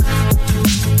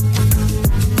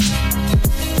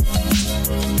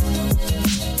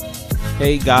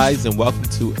Hey guys, and welcome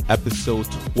to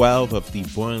episode 12 of the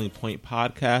Boiling Point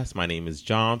podcast. My name is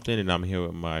Jonathan, and I'm here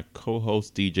with my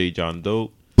co-host DJ John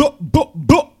Doe.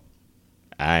 Alright,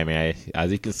 man.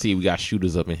 As you can see, we got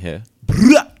shooters up in here.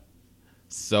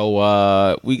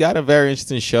 So we got a very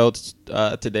interesting show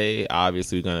today.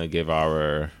 Obviously, we're gonna give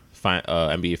our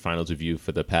NBA Finals review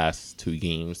for the past two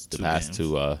games, two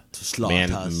manslaughters.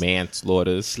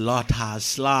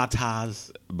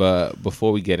 Slaughters. But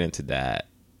before we get into that,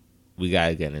 we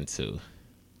gotta get into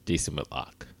Jason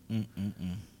Whitlock.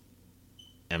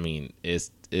 I mean,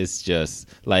 it's just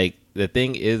like the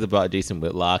thing is about Jason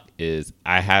Whitlock is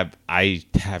I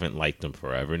haven't liked him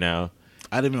forever now.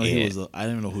 I didn't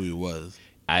even know who he was.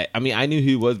 I mean, I knew who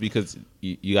he was because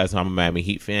you guys know I'm a Miami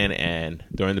Heat fan, and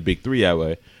during the Big Three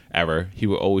era, he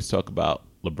would always talk about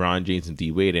LeBron James and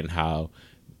D Wade and how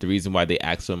the reason why they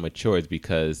act so mature is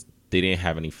because they didn't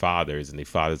have any fathers, and their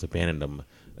fathers abandoned them,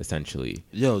 essentially.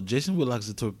 Yo, Jason Whitlock's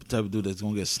the type of dude that's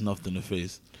gonna get snuffed in the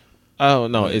face. Oh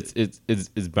no, it's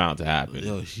bound to happen.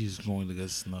 Yo, he's going to get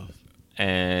snuffed.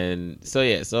 And so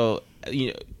you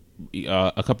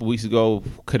know, a couple weeks ago,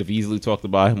 could have easily talked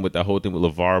about him with that whole thing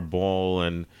with LeVar Ball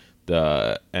and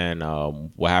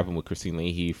what happened with Christine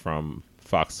Leahy from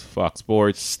Fox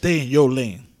Sports. Stay in your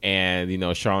lane. And you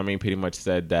know, Charlamagne pretty much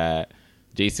said that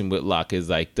Jason Whitlock is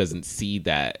like doesn't see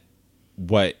that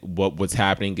what's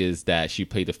happening is that she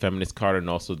played the feminist card and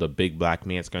also the big black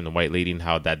man scaring the white lady and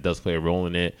how that does play a role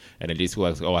in it. And then Jason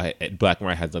Whitlock's like, black and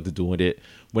white has nothing to do with it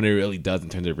when it really does in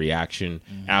terms of reaction.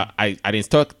 I didn't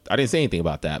say anything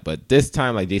about that, but this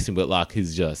time like Jason Whitlock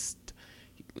is just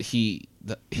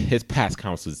his past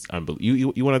comments was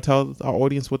unbelievable. You want to tell our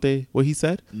audience what he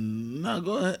said? No,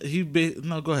 go ahead.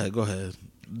 Go ahead.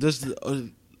 I just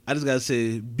gotta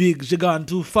say, big, you gone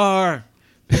too far.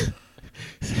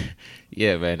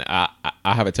 Yeah, man. I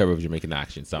have a terrible Jamaican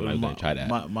accent, so I'm not going to try that.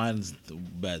 Mine's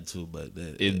bad too, but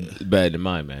it's better than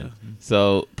mine, man.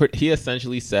 So he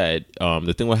essentially said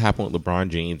the thing what happened with LeBron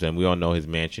James, and we all know his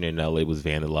mansion in LA was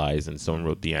vandalized, and someone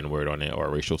wrote the N-word on it or a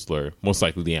racial slur, most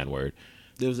likely the N-word.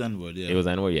 It was N-word, yeah. It was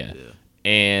N-word, yeah.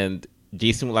 And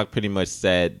Jason Whitlock pretty much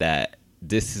said that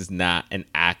this is not an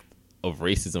act of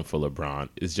racism for LeBron.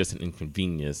 It's just an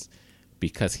inconvenience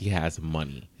because he has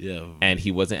money. Yeah. And he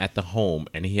wasn't at the home,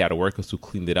 and he had workers who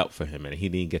cleaned it up for him, and he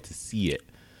didn't get to see it.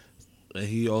 And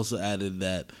he also added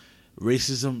that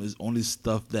racism is only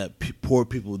stuff that poor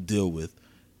people deal with.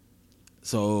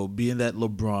 So being that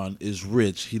LeBron is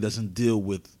rich, he doesn't deal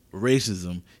with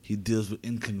racism. He deals with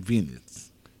inconvenience.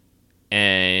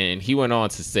 And he went on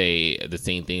to say the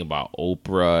same thing about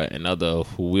Oprah and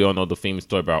who we all know the famous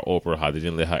story about Oprah, how they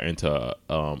didn't let her into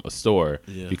a store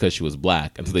because she was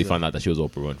black until they found out that she was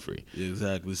Oprah Winfrey.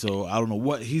 Exactly. So I don't know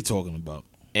what he's talking about.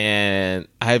 And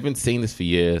I've been saying this for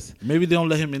years. Maybe they don't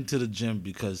let him into the gym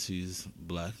because he's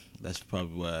black. That's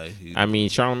probably why. I mean,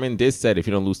 Charlamagne did said if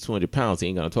you don't lose 200 pounds, he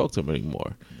ain't going to talk to him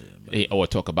anymore. Or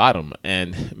talk about him.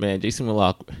 And, man, Jason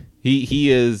Whitlock,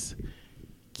 he is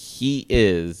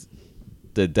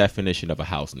the definition of a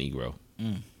house Negro.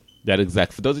 That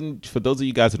exact for those of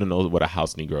you guys who don't know what a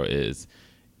house Negro is,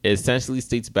 it essentially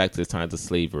states back to the times of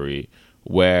slavery,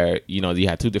 where you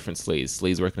had two different slaves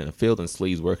working in the field and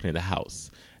slaves working in the house.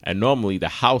 And normally the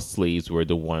house slaves were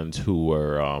the ones who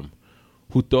were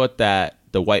who thought that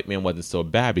the white man wasn't so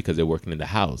bad because they're working in the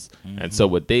house. And so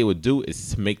what they would do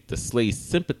is make the slaves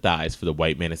sympathize for the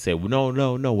white man and say, well,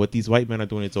 no, what these white men are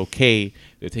doing is okay.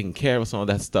 They're taking care of us and all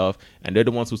that stuff. And they're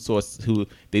the ones who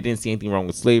they didn't see anything wrong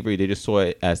with slavery. They just saw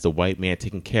it as the white man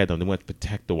taking care of them. They wanted to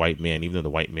protect the white man, even though the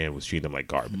white man was treating them like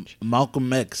garbage.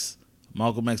 Malcolm X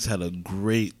had a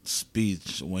great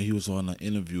speech when he was on an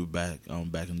interview back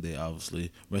in the day, obviously.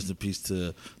 Rest in peace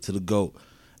to the GOAT.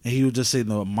 And he would just say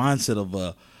the mindset of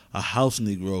a house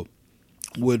Negro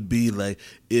would be like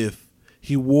if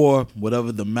he wore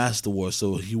whatever the master wore.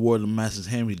 So he wore the master's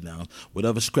hand-me-downs.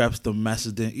 Whatever scraps the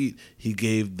master didn't eat, he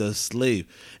gave the slave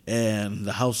and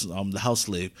the house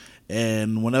slave.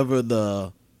 And whenever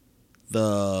the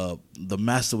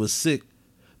master was sick,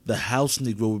 the house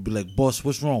Negro would be like, "Boss,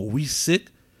 what's wrong? We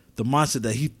sick?" The mindset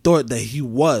that he thought that he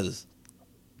was.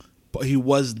 But he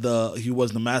was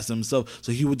the master himself,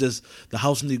 so he would the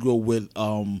house Negro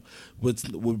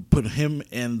would put him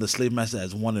and the slave master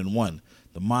as one and one.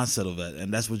 The mindset of that,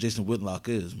 and that's what Jason Whitlock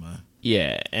is, man.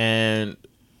 Yeah, and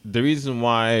the reason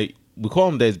why we call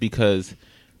him that is because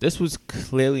this was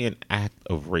clearly an act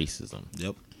of racism.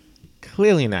 Yep,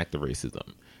 clearly an act of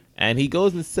racism. And he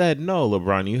goes and said, "No,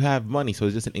 LeBron, you have money, so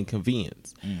it's just an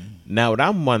inconvenience." Now, what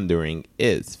I'm wondering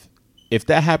is, if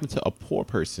that happened to a poor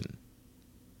person,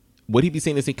 would he be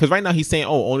saying this thing? Because right now he's saying,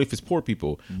 "Oh, only if it's poor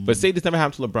people." But say this never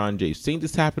happened to LeBron James. Saying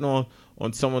this happened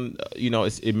on someone,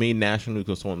 it made national news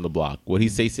on someone on the block. Would he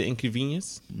say it's an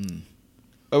inconvenience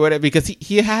or whatever? Because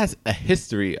he has a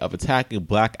history of attacking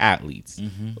black athletes.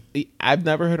 I've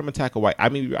never heard him attack a white. I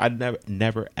mean, I've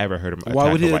never ever heard him.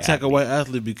 Why would he attack a white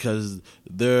athlete? Because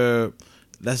those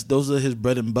are his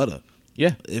bread and butter.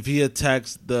 Yeah. If he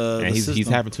attacks he's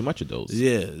having too much of those.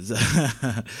 Yeah.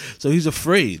 So he's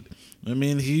afraid. I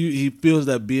mean, he feels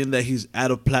that being that he's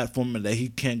out of platform and that he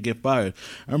can't get fired.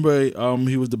 I remember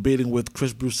he was debating with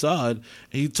Chris Broussard,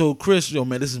 and he told Chris, "Yo,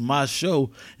 man, this is my show."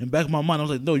 And back in my mind, I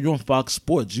was like, "No, you're on Fox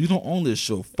Sports. You don't own this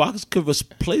show. Fox could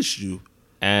replace you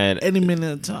and any minute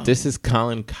at a time." This is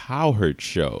Colin Cowherd's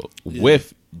show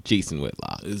with Jason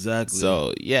Whitlock. Exactly.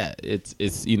 So yeah, it's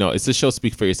the show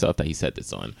Speak for Yourself that he said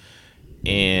this on,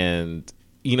 and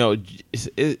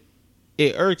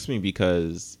it irks me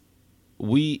because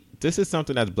this is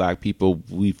something as black people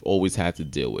we've always had to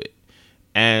deal with.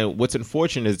 And what's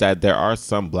unfortunate is that there are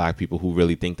some black people who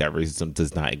really think that racism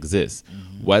does not exist,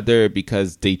 whether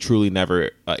because they truly never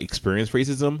experienced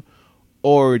racism,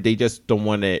 or they just don't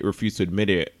want to refuse to admit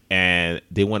it, and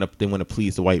they want to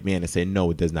please the white man and say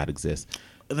no, it does not exist.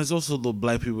 And there's also the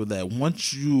black people that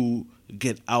once you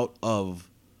get out of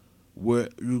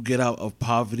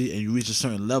poverty and you reach a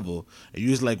certain level, and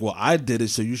you're just like, well, I did it,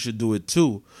 so you should do it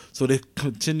too. So they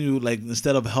continue, like,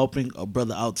 instead of helping a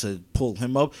brother out to pull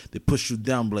him up, they push you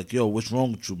down, like, yo, what's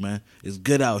wrong with you, man? It's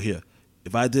good out here.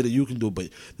 If I did it, you can do it. But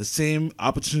the same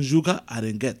opportunities you got, I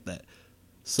didn't get that.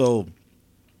 So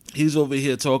he's over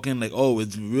here talking like, oh,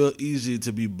 it's real easy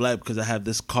to be black because I have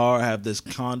this car, I have this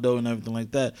condo and everything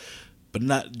like that. But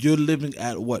you're living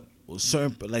at what?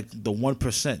 Certain, like the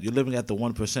 1%. You're living at the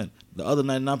 1%. The other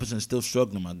 99% is still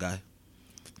struggling, my guy.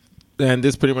 And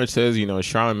this pretty much says,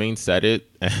 Charlamagne said it,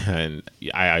 and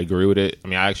I agree with it. I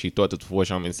mean, I actually thought this before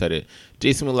Charlamagne said it.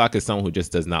 Jason Whitlock is someone who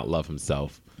just does not love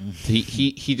himself.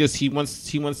 He wants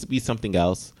to be something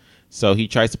else. So he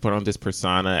tries to put on this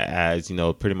persona as,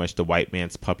 pretty much the white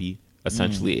man's puppy.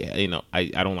 Essentially,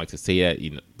 I don't like to say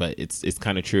that, but it's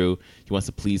kind of true. He wants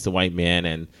to please the white man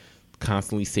and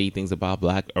constantly say things about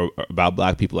black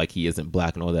people like he isn't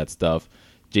black and all that stuff.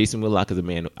 Jason Whitlock is a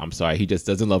man, I'm sorry, he just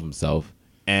doesn't love himself,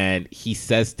 and he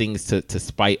says things to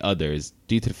spite others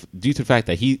due to the fact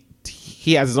that he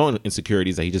has his own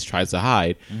insecurities that he just tries to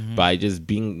hide by just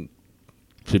being,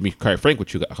 to be quite frank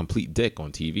with you, a complete dick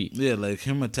on TV. Yeah, like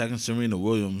him attacking Serena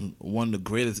Williams, one of the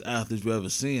greatest athletes we've ever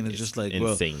seen. It's just like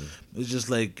insane. It's just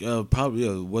like probably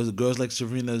was it girls like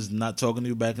Serena's not talking to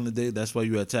you back in the day? That's why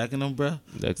you're attacking them, bro.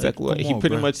 That's exactly what he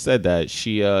pretty much said. That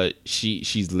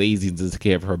she's lazy to take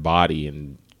care of her body,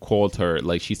 and called her,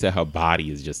 like, she said her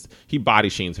body is just, he body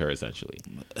shames her essentially.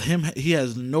 He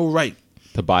has no right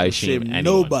to body shame anyone.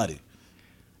 Nobody.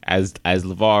 As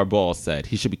LeVar Ball said,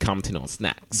 he should be commenting on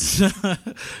snacks.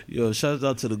 Yo, shout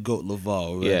out to the GOAT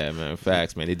LeVar. Right? Yeah, man,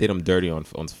 facts, man. They did him dirty on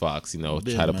Fox,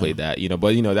 try to play that,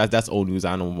 but that's old news.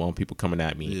 I don't want people coming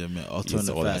at me. Yeah, man,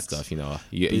 alternative all facts. that stuff.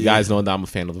 You guys know that I'm a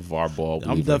fan of LeVar Ball.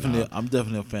 I'm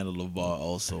definitely a fan of LeVar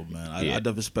also, man. I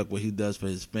definitely respect what he does for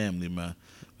his family, man.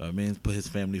 I mean, put his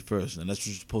family first, and that's what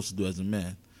you're supposed to do as a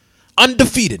man.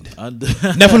 Undefeated,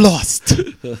 never lost.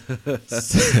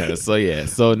 So yeah.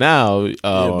 So now,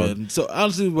 man. So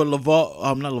honestly,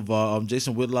 with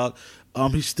Jason Whitlock,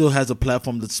 he still has a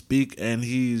platform to speak, and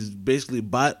he's basically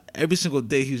every single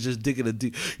day he's just digging a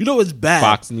deep. It's bad.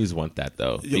 Fox News want that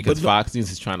though, because Fox News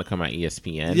is trying to come at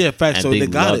ESPN. Yeah, facts. So they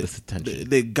got it. This attention.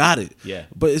 They got it. Yeah.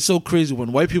 But it's so crazy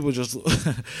when white people just,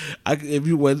 when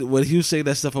he was saying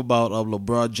that stuff about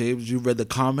LeBron James, you read the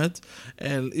comments,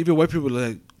 and even white people are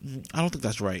like, I don't think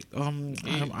that's right.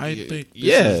 I think this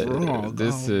is wrong.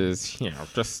 This is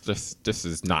this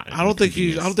is not. I don't think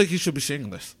he should be saying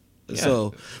this.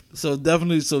 Yeah. So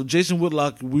definitely. So Jason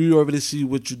Whitlock, we already see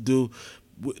what you do.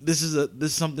 This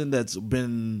is something that's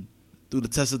been through the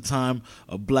test of time.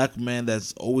 A black man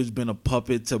that's always been a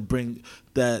puppet to bring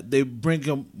that. They bring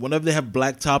him whenever they have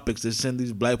black topics. They send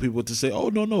these black people to say, "Oh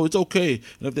no, it's okay,"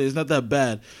 and if it's not that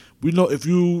bad. We know if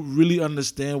you really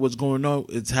understand what's going on,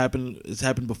 it's happened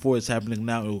before, it's happening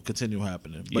now, it will continue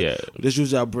happening. But let's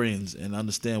use our brains and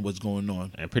understand what's going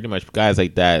on. And pretty much guys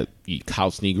like that,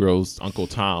 House Negroes, Uncle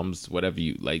Toms, whatever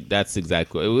you like, that's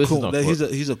exactly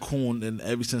he's a coon in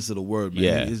every sense of the word, man.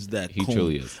 Yeah, he's that he coon.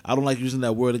 truly is. I don't like using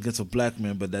that word against a black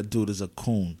man, but that dude is a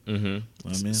coon. Mm-hmm. You know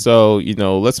what I mean? So,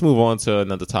 let's move on to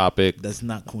another topic. That's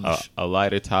not coonish. A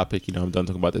lighter topic. I'm done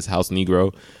talking about this House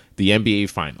Negro. The NBA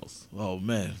Finals. Oh,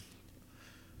 man.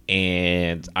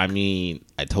 And I mean,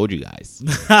 I told you guys.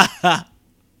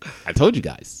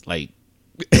 Like,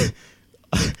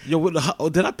 Yo,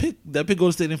 did I pick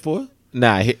Golden State in 4?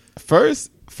 Nah,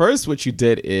 first, what you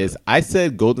did is I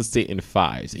said Golden State in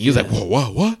 5s. And he was like,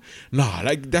 whoa, what? Nah,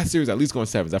 that series at least going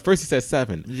 7s. At first, he said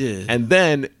 7. Yeah. And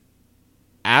then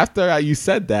after you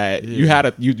said that, you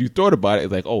thought about it.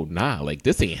 It's like, oh, nah, like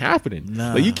this ain't happening.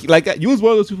 Nah. Like you was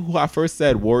one of those people who I first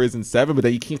said Warriors in 7, but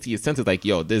then you came to your senses like,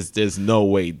 yo, there's no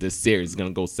way this series is gonna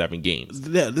go 7 games.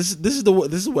 Yeah, this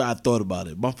is where I thought about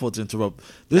it. My fault to interrupt.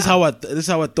 This is how I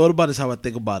thought about it. This is how I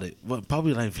think about it. Well,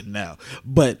 probably not even now,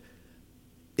 but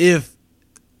if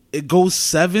it goes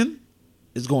 7,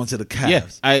 it's going to the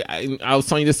Cavs. Yeah, I was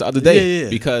telling you this the other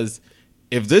day because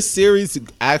if this series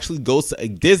actually goes,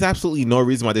 there's absolutely no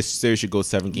reason why this series should go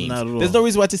 7 games. Not at all. There's no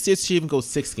reason why this series should even go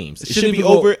 6 games. It should be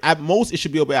over at most. It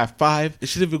should be over at 5. It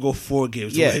should even go 4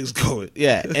 games. Yeah, the way it's going.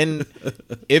 Yeah, and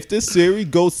if this series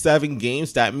goes 7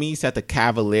 games, that means that the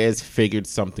Cavaliers figured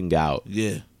something out.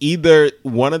 Yeah. Either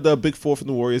one of the big 4 from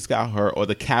the Warriors got hurt, or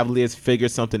the Cavaliers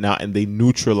figured something out and they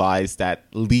neutralized that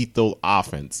lethal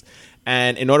offense.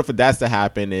 And in order for that to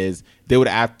happen, is they would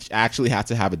actually have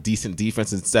to have a decent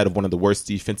defense instead of one of the worst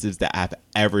defenses that I've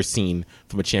ever seen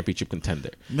from a championship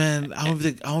contender. Man, I don't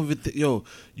even think. Yo,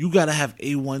 you gotta have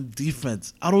A1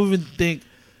 defense. I don't even think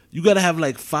you gotta have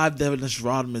like 5 Dennis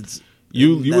Rodmans.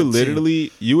 You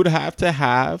would have to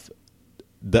have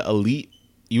the elite.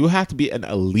 You would have to be an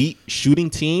elite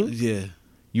shooting team. Yeah.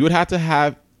 You would have to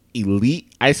have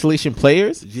elite isolation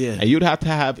players. Yeah. And you'd have to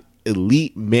have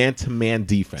elite man-to-man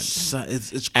defense.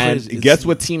 It's crazy. And guess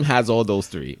what team has all those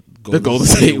 3? The Golden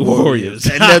State Warriors.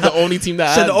 And they're the only team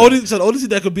that has the only team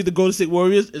that could beat the Golden State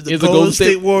Warriors is the Golden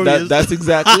State Warriors. That's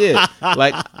exactly it.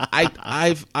 Like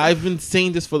I've been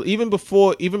saying this for even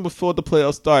before the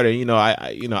playoffs started.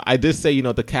 I did say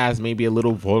the Cavs may be a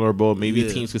little vulnerable. Maybe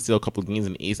teams could steal a couple of games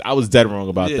in the East. I was dead wrong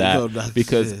about that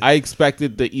because I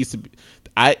expected the East to be.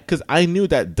 Because I knew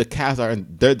that the Cavs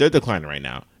they're declining right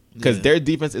now. Because their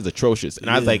defense is atrocious. And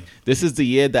I was like, this is the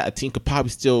year that a team could probably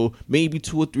steal maybe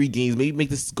 2 or 3 games, maybe make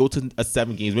this go to a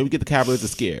 7 games, maybe get the Cavaliers to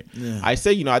scare. Yeah. I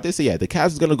did say, the Cavs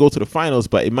is going to go to the finals,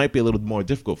 but it might be a little more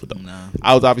difficult for them. Nah.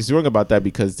 I was obviously wrong about that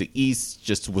because the East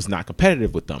just was not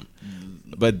competitive with them.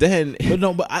 But then...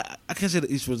 But I can't say the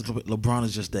East was competitive. LeBron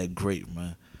is just that great,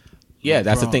 man. Yeah,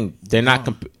 that's the thing. They're not...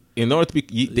 In order to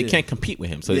be, they can't compete with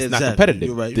him, so it's not competitive.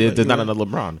 You're right, there's not another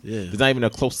LeBron. Yeah. There's not even a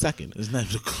close second. There's not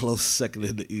even a close second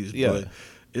in the East. Yeah. But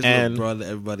it's LeBron to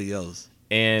everybody else.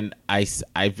 And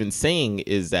I've been saying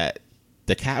is that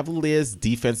the Cavaliers'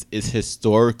 defense is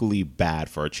historically bad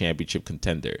for a championship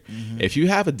contender. Mm-hmm. If you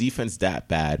have a defense that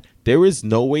bad, there is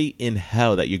no way in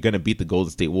hell that you're going to beat the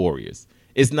Golden State Warriors.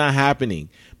 It's not happening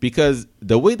because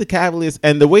the way the Cavaliers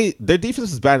and the way their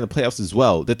defense was bad in the playoffs as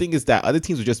well. The thing is that other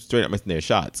teams were just straight up missing their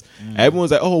shots.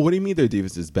 Everyone's like, "Oh, what do you mean their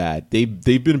defense is bad? They've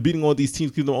been beating all these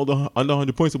teams, keeping them all under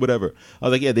 100 points or whatever." I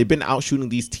was like, "Yeah, they've been out shooting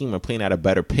these teams and playing at a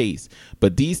better pace,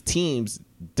 but these teams,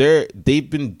 they've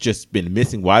been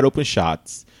missing wide open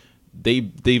shots."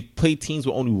 They've played teams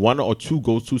with only 1 or 2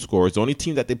 go-to scorers. The only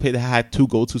team that they played that had 2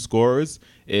 go-to scorers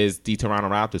is the Toronto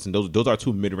Raptors, and those are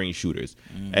 2 mid-range shooters.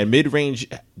 And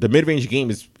the mid-range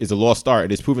game is a lost art.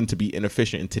 It is proven to be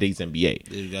inefficient in today's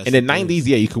NBA. In the 90s,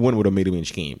 you could win with a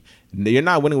mid-range game. You're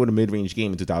not winning with a mid-range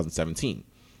game in 2017.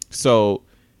 So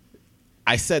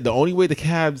I said the only way the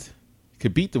Cavs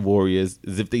could beat the Warriors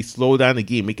is if they slow down the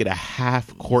game, make it a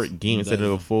half-court game instead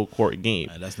of a full-court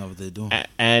game. That's not what they're doing.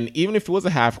 And even if it was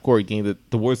a half-court game,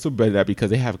 the Warriors still better that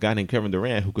because they have a guy named Kevin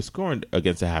Durant who could score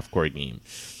against a half-court game.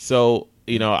 So,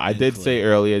 I did say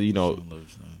earlier,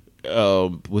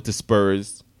 with the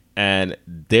Spurs, and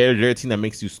they're a team that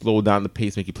makes you slow down the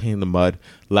pace, make you play in the mud.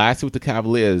 Last year with the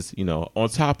Cavaliers, on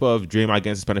top of Draymond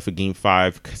getting suspended for Game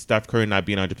 5, Steph Curry not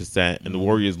being 100%, and the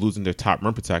Warriors losing their top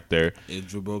rim protector.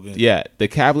 Andrew Bogut. Yeah, the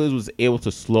Cavaliers was able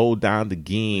to slow down the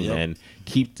game and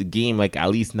keep the game like at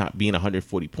least not being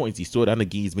 140 points. He slowed down the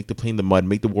games, make the play in the mud,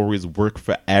 make the Warriors work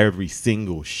for every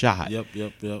single shot.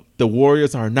 Yep. The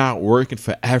Warriors are not working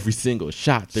for every single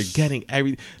shot. They're getting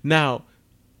every... Now...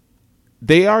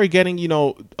 They are getting,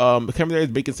 Kevin Durant is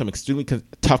making some extremely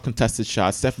tough contested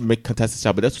shots. Steph make contested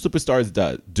shots, but that's what superstars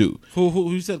do.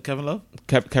 Who you said? Kevin Love?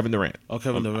 Kevin Durant. Oh,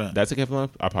 Kevin Durant. That's a Kevin Love?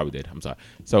 I probably did. I'm sorry.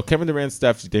 So Kevin Durant,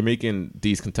 Steph, they're making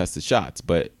these contested shots,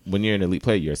 but when you're an elite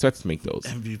player, you're expected to make those.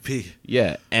 MVP.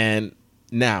 Yeah, and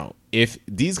now if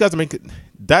these guys are making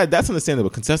that's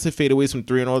understandable. Contested fadeaways from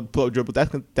 3 and all the pull-up dribble,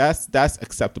 that's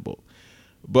acceptable.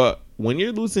 But when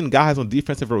you're losing guys on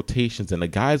defensive rotations and the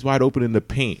guy's wide open in the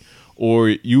paint, or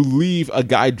you leave a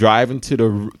guy driving to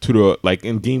the like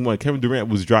in Game 1, Kevin Durant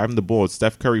was driving the ball.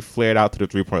 Steph Curry flared out to the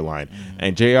 3-point line,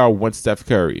 and JR went Steph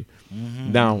Curry.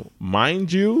 Now,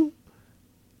 mind you,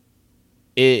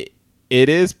 it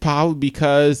is probably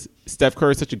because Steph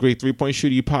Curry is such a great 3-point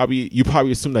shooter. You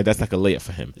probably assume that that's like a layup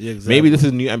for him. Yeah, exactly. Maybe this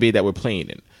is a new NBA that we're playing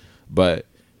in, but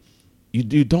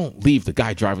you don't leave the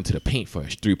guy driving to the paint for a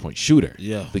 3-point shooter.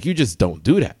 Yeah, like you just don't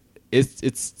do that.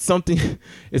 It's something.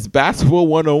 It's basketball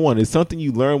 101. It's something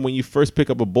you learn when you first pick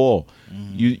up a ball.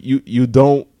 You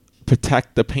don't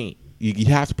protect the paint. You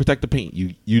have to protect the paint.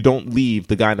 You don't leave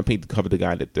the guy in the paint to cover the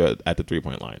guy at the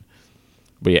 3-point line.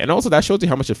 But yeah, and also that shows you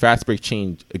how much a fast break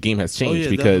a game has changed,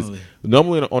 because definitely.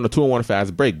 Normally on a 2-on-1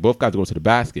 fast break, both guys go to the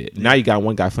basket. Yeah. Now you got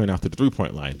one guy flying out to the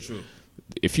 3-point line. True.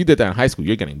 If you did that in high school,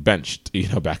 you're getting benched,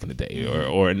 back in the day,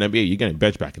 or in the NBA, you're getting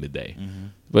benched back in the day.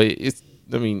 But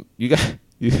you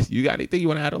got anything you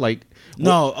want to add? Like,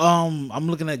 no, I'm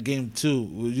looking at game 2.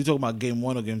 You talking about game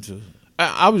 1 or game 2?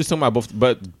 I was just talking about both,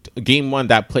 but game 1,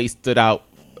 that play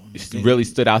really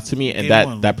stood out to me, and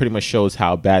that pretty much shows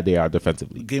how bad they are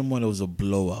defensively. Game 1, it was a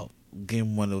blowout.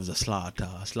 Game 1, it was a slaughter.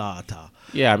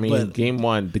 Yeah, game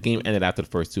 1, the game ended after the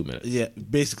first 2 minutes. Yeah,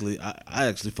 basically, I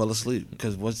actually fell asleep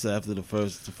because once after the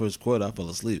first quarter, I fell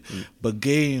asleep. But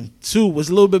game 2 was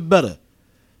a little bit better.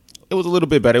 It was a little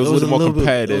bit better. It was a little more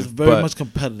competitive. It was very much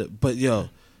competitive. But yo,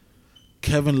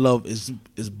 Kevin Love is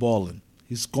balling.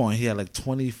 He's scoring. He had like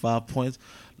 25 points.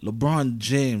 LeBron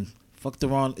James fucked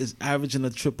around, is averaging a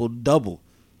triple-double.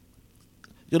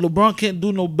 Yo, LeBron can't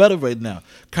do no better right now.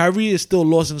 Kyrie is still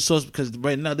lost in the sauce because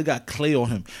right now they got Clay on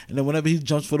him. And then whenever he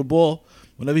jumps for the ball,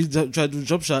 whenever he tries to do a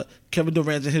jump shot, Kevin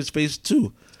Durant's in his face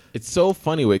too. It's so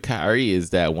funny with Kyrie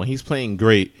is that when he's playing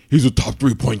great, he's a top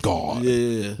 3-point guard.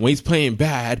 Yeah. When he's playing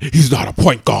bad, he's not a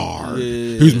point guard.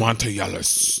 Yeah. He's Monte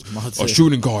Ellis, a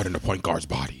shooting guard in the point guard's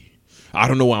body. I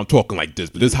don't know why I'm talking like this,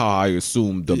 but this is how I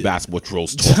assume the basketball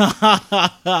trolls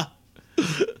talk.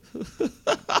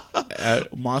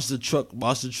 Monster truck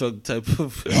type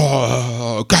of.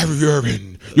 Kyrie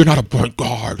Irving, you're not a point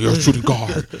guard. You're a shooting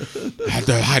guard at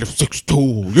the height of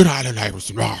 6'2". You're not an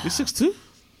Iverson. You're 6'2"?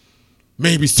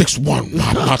 Maybe 6'1".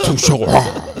 I'm not too sure.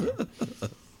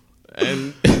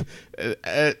 And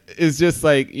it's just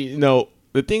like, the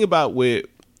thing about with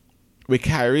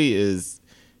Kyrie is,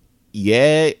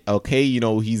 yeah, okay,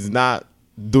 he's not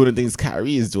doing the things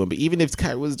Kyrie is doing, but even if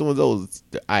Kyrie was doing those,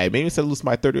 maybe instead of losing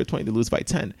by 30 or 20, they lose by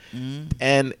 10.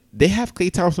 And they have Klay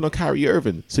Thompson on Kyrie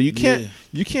Irving, so you can't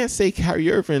say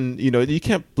Kyrie Irving. You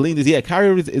can't blame this. Yeah, Kyrie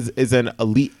Irving is an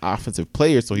elite offensive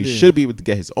player, so he should be able to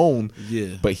get his own.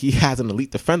 Yeah, but he has an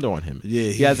elite defender on him.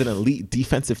 Yeah, he has an elite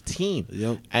defensive team.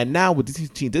 Yep. And now with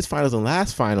this finals and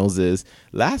last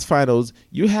finals,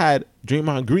 you had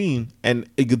Draymond Green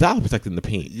and Iguodala protecting the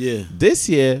paint. Yeah, this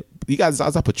year you got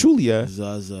Zaza Pachulia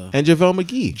and JaVale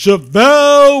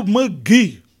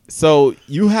McGee. So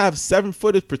you have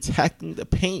 7-footers protecting the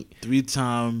paint.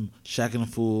 3-time Shaq and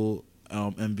Fool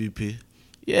MVP.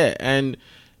 Yeah, and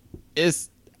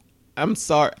I'm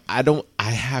sorry, I'm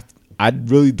not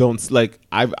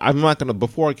gonna.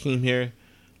 Before I came here,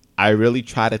 I really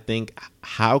try to think,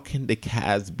 how can the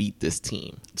Cavs beat this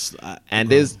team? And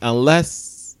there's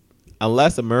unless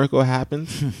a miracle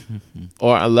happens,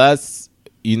 or unless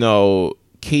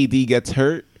KD gets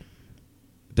hurt,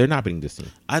 they're not beating this team.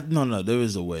 No, there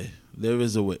is a way.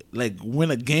 Like, win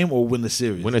a game or win a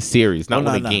series. Win a series, not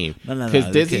win a game.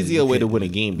 Because there's easier way to win a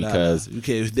game, because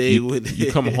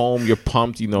you come home, you're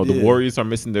pumped. The Warriors are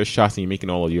missing their shots and you're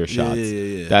making all of your shots.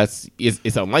 Yeah.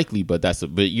 It's unlikely, but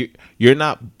you're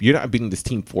not beating this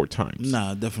team 4 times.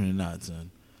 Nah, definitely not, son.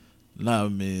 Nah,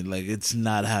 like, it's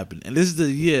not happening. And this is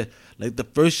the year, like the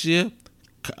first year,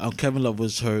 Kevin Love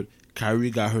was hurt.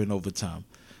 Kyrie got hurt in overtime.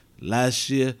 Last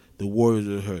year, the Warriors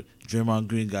were hurt. Draymond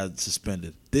Green got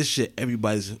suspended. This year,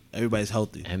 everybody's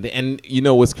healthy. And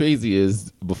what's crazy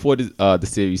is, before the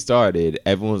series started,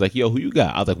 everyone was like, "Yo, who you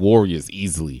got?" I was like, "Warriors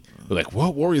easily." We're like,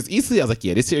 "What, Warriors easily?" I was like,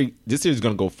 "Yeah, this series is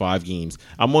gonna go 5 games.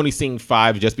 I'm only saying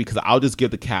 5 just because I'll just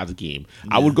give the Cavs a game.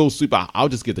 Yeah. I would go sleep out. I'll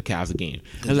just give the Cavs a game."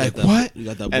 And like, what?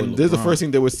 And this is the first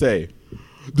thing they would say.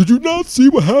 Did you not see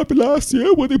what happened last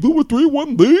year when they blew a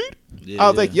 3-1 lead? I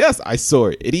was like, yes, I saw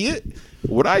it, idiot.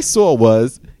 What I saw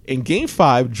was, in Game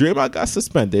 5, Draymond got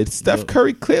suspended. Steph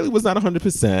Curry clearly was not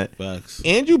 100%. Facts.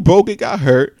 Andrew Bogut got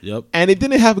hurt. Yep. And they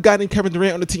didn't have a guy named Kevin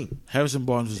Durant on the team. Harrison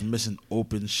Barnes was missing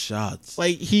open shots.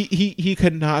 Like, he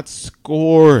could not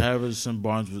score. Harrison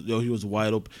Barnes he was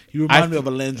wide open. He reminded me of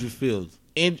a Landry Fields.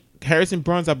 And Harrison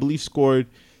Barnes, I believe, scored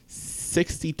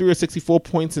 63 or 64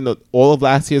 points in all of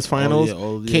last year's finals.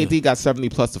 KD got 70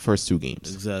 plus the first 2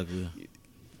 games. Exactly.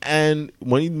 And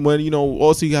when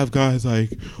also you have guys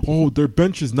like, oh, their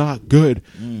bench is not good.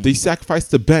 They sacrifice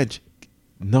the bench.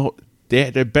 No,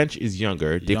 their bench is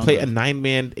younger. They play a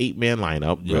 9-man, 8-man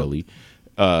lineup, really.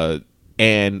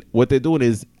 And what they're doing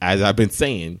is, as I've been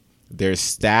saying, They're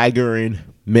staggering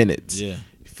minutes. Yeah.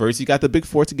 First, you got the big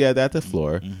four together at the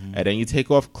floor, and then you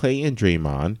take off Clay and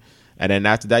Draymond, and then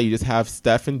after that, you just have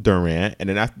Steph and Durant, and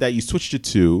then after that, you switch to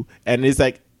two, and it's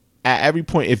like at every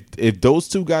point, if those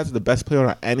two guys are the best player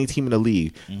on any team in the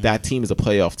league, that team is a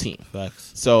playoff team.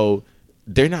 Facts. So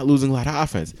they're not losing a lot of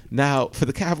offense. Now, for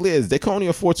the Cavaliers, they can only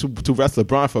afford to rest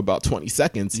LeBron for about 20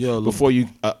 seconds before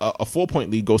a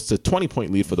 4-point lead goes to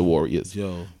 20-point lead for the Warriors.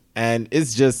 And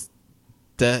it's just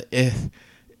that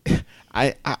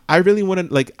I really want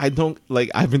to, like, I don't,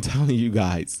 like, I've been telling you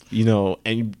guys, you know,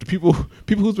 and people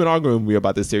who's been arguing with me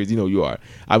about this series, you know, you are.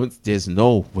 There's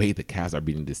no way the Cavs are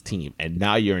beating this team, and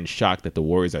now you're in shock that the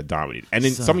Warriors are dominating, and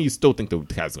then some of you still think the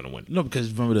Cavs are going to win. No,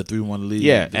 because remember the 3-1 lead.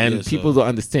 Yeah, and people don't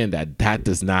understand that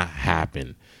does not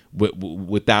happen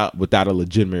without a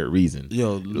legitimate reason.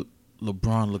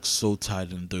 LeBron looks so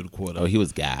tired in the third quarter. Oh, he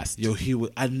was gassed.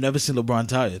 I've never seen LeBron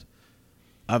tired.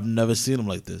 I've never seen him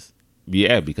like this.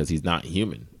 Yeah, because he's not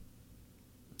human.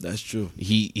 That's true.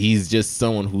 He's just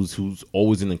someone who's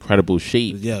always in incredible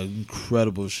shape. Yeah,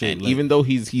 incredible shape. And even though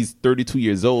he's 32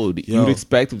 years old, you'd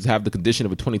expect him to have the condition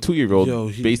of a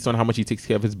 22-year-old based on how much he takes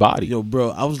care of his body.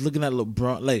 Bro, I was looking at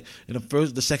LeBron, like, in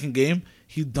the second game,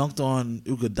 he dunked on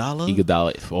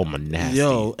Iguodala. Oh, my nasty.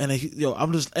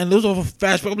 I'm just, and it was off a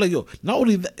fast break. I'm like, not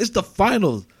only that, it's the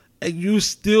finals. And you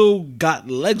still got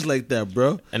legs like that,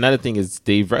 bro. Another thing is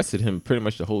they've rested him pretty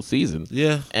much the whole season.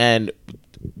 Yeah. And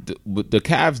the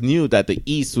Cavs knew that the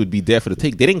East would be there for the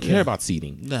take. They didn't care about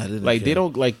seeding. Nah, they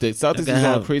don't, like, the Celtics is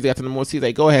going crazy after the number one seed.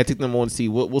 Like, go ahead, take the number one seed.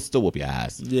 We'll still whoop your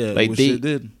ass. Yeah, like, they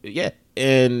did. Yeah.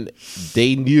 And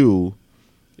they knew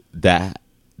that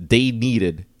they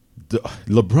needed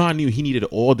LeBron knew he needed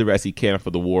all the rest he can for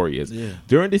the Warriors. Yeah.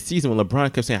 During this season, when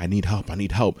LeBron kept saying, I need help, and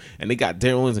they got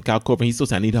Darren Williams and Kyle Korver, and he still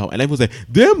said, I need help. And everyone was like,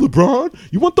 damn, LeBron,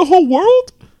 you want the whole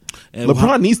world? And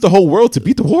LeBron needs the whole world to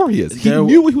beat the Warriors. He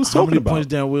knew what he was talking about. How many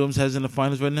points Darren Williams has in the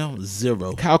finals right now?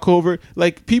 0. Kyle Korver,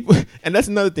 like, people, and that's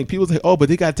another thing. People say, oh, but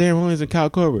they got Darren Williams and Kyle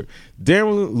Korver.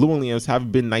 Darren Williams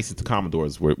haven't been nice to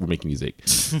Commodores. We're making music.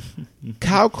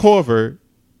 Kyle Korver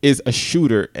is a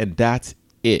shooter, and that's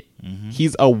it.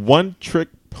 He's a one-trick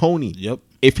pony. Yep.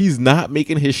 If he's not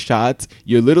making his shots,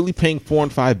 you're literally playing 4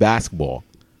 and 5 basketball,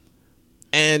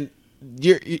 and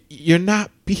you're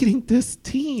not beating this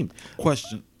team.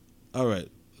 Question. All right.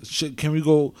 Can we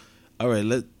go? All right.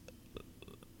 Let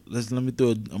me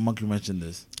throw a monkey wrench in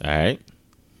this. All right.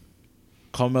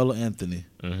 Carmelo Anthony.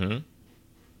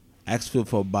 Asks Phil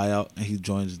for a buyout, and he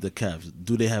joins the Cavs.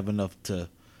 Do they have enough to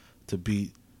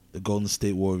beat the Golden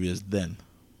State Warriors then?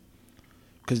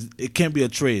 Because it can't be a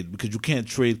trade, because you can't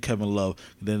trade Kevin Love,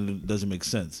 then it doesn't make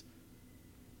sense.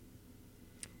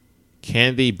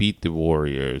 Can they beat the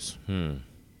Warriors? Damn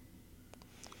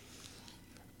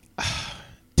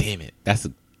it. That's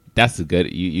a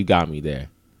good, you got me there.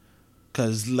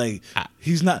 Because, like,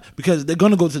 he's not, because they're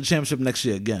going to go to the championship next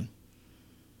year again.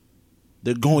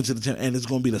 They're going to the championship, and it's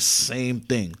going to be the same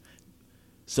thing.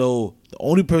 So the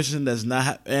only person that's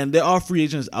not, and there are free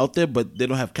agents out there, but they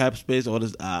don't have cap space, all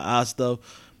this stuff.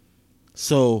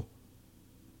 So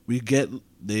they get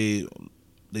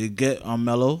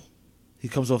Melo. He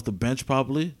comes off the bench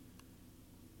probably,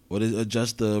 or they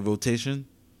adjust the rotation.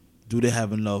 Do they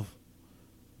have enough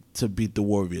to beat the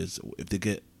Warriors if they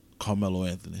get Carmelo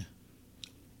Anthony?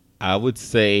 I would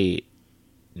say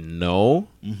no.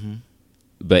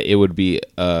 But it would be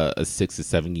a 6 or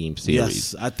 7 game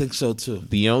series. Yes, I think so too.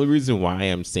 The only reason why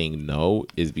I'm saying no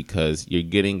is because you're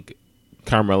getting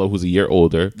Carmelo, who's a year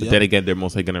older. But then again, they're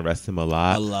most likely going to rest him a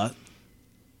lot.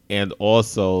 And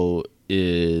also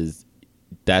is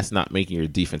that's not making your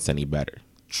defense any better.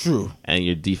 True. And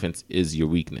your defense is your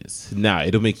weakness. Now,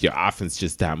 it'll make your offense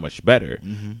just that much better,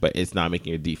 but it's not making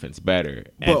your defense better.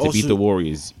 And to beat the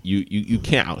Warriors, you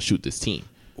can't outshoot this team.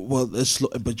 Well,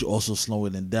 but you're also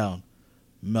slowing it down.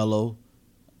 Melo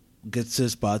gets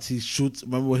his spots. He shoots.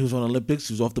 Remember when he was on the Olympics?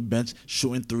 He was off the bench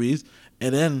shooting threes.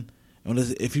 And then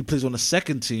if he plays on the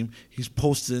second team, he's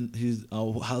posting. He's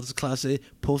how's the class say?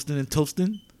 Posting and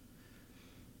toasting.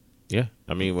 Yeah,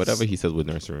 I mean whatever he says with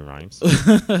nursery rhymes.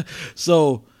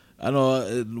 So I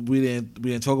know we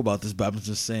didn't talk about this, but I'm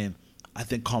just saying. I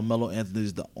think Carmelo Anthony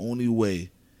is the only way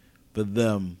for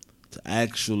them to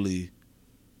actually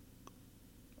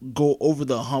go over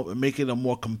the hump and make it a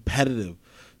more competitive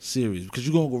series, because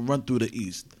you're going to go run through the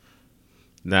East.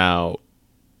 Now,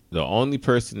 the only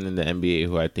person in the NBA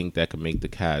who I think that could make the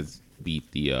Cavs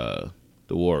beat the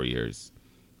Warriors,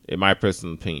 in my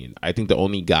personal opinion, I think the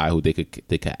only guy who they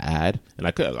could add, and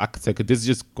I could say, this is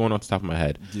just going off the top of my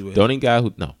head. The only guy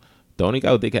who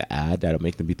they could add that'll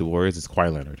make them beat the Warriors is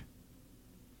Kawhi Leonard.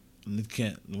 You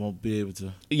can't. You won't be able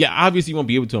to. Yeah, obviously you won't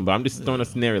be able to, but I'm just throwing a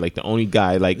scenario like the only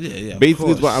guy, like Yeah,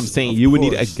 basically is what I'm saying. You would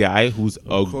need a guy who's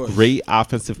a great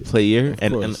offensive player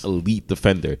and an elite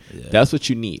defender. Yeah. That's what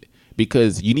you need.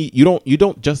 Because you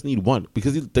don't just need one,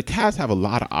 because the Cavs have a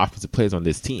lot of offensive players on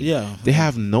this team. Yeah, they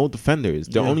have no defenders.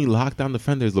 Their only lockdown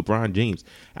defender is LeBron James.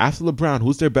 After LeBron,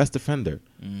 who's their best defender?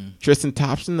 Tristan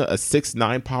Thompson, a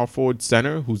 6'9" power forward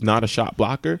center who's not a shot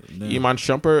blocker. Iman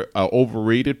Shumpert, an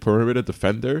overrated perimeter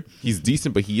defender. He's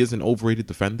decent, but he is an overrated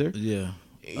defender. Yeah.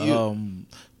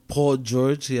 Paul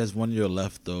George, he has 1 year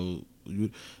left though.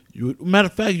 Matter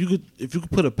of fact, if you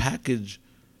could put a package.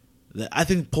 I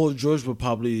think Paul George would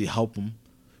probably help him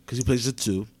because he plays the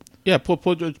 2. Yeah, Paul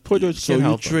George so can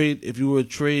help him. If you were to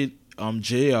trade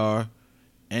JR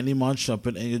and Iman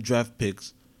Shumpert and your draft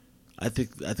picks, I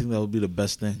think that would be the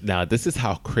best thing. Now, this is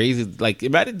how crazy. Like,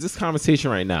 imagine this conversation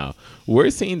right now. We're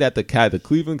saying that the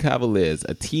Cleveland Cavaliers,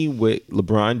 a team with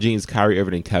LeBron James, Kyrie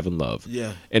Irving, and Kevin Love.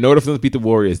 Yeah. In order for them to beat the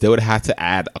Warriors, they would have had to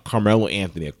add a Carmelo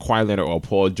Anthony, a Kawhi Leonard, or a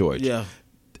Paul George. Yeah.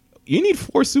 You need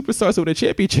 4 superstars to win a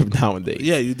championship nowadays.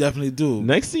 Yeah, you definitely do.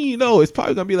 Next thing you know, it's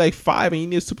probably gonna be like 5, and you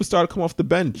need a superstar to come off the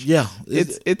bench. Yeah,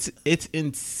 it's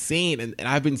insane. And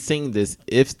I've been saying this: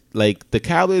 if like the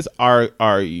Cavaliers are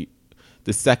the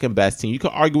second best team, you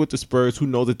could argue with the Spurs. Who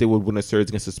knows if they would win a series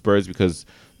against the Spurs, because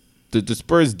the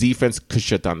Spurs defense could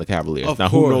shut down the Cavaliers. Now,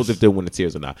 who knows if they'll win a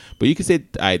series or not? But you could say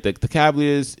the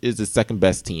Cavaliers is the second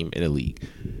best team in the league,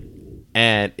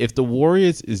 and if the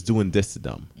Warriors is doing this to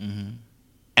them. Mm-hmm.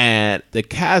 And the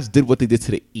Cavs did what they did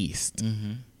to the East.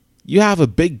 Mm-hmm. You have a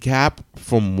big gap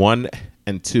from 1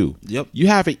 and 2. Yep. You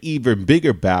have an even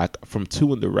bigger back from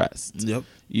 2 and the rest. Yep.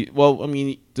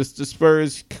 The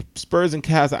Spurs and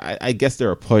Cavs, I guess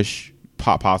they're a push,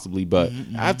 possibly. But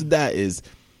after that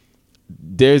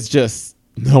there's just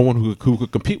no one who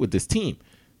could compete with this team,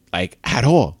 like, at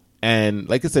all. And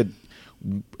like I said,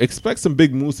 expect some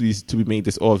big moves to be made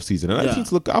this offseason. Another team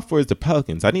to look out for is the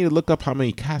Pelicans. I need to look up how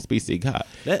many cap space they got,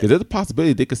 because there's a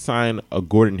possibility they could sign a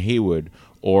Gordon Hayward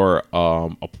or a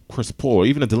Chris Paul or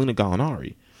even a Delina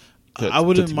Gallinari. I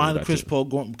wouldn't mind a Chris Paul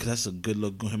going, because that's a good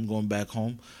look, him going back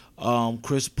home.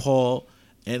 Chris Paul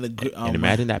and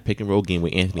imagine that pick and roll game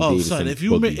with Anthony Davis. Son, if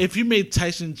you made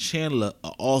Tyson Chandler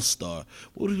an all-star,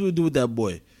 what are you gonna do with that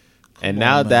boy?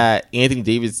 That Anthony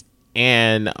Davis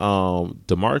and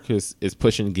DeMarcus is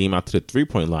pushing the game out to the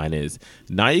 3-point line, is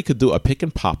now you could do a pick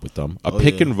and pop with them,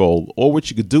 pick and roll, or what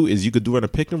you could do is you could do a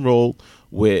pick and roll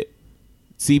with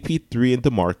CP3 and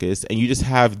DeMarcus, and you just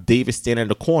have Davis standing in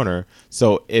the corner.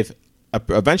 So if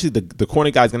eventually the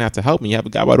corner guy's gonna have to help me, you have a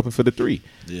guy wide open for the 3.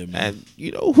 Yeah, man.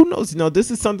 And who knows?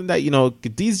 This is something that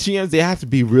these GMs, they have to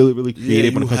be really, really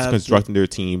creative when it comes to constructing their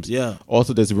teams. Yeah.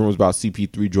 Also, there's rumors about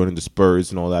CP3 joining the Spurs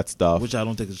and all that stuff, which I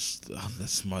don't think is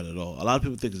that's smart at all. A lot of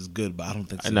people think it's good, but I don't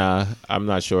think so. Nah, I'm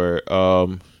not sure.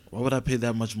 Why would I pay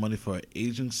that much money for an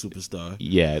aging superstar?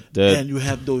 Yeah, and you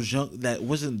have those young that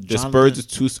wasn't the Spurs is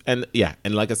too, and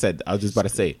like I said, I was just about to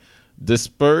say, the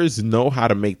Spurs know how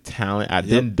to make talent.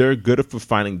 Then they're good for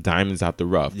finding diamonds out the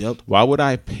rough. Yep. Why would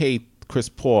I pay Chris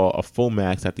Paul a full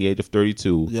max at the age of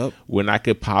 32 when I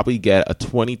could probably get a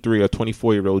 23 or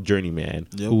 24-year-old journeyman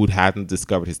who hasn't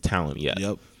discovered his talent yet?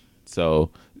 Yep. So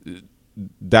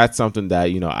that's something that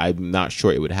I'm not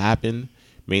sure it would happen,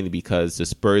 mainly because the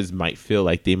Spurs might feel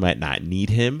like they might not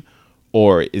need him,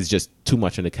 or is just too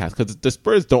much in the cast, because the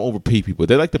Spurs don't overpay people.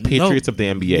 They're like the Patriots of the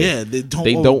NBA. Yeah, they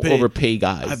don't overpay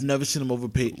guys. I've never seen them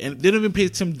overpay, and they don't even pay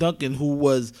Tim Duncan, who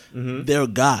was their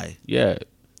guy. Yeah,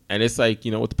 and it's like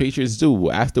what the Patriots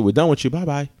do after we're done with you. Bye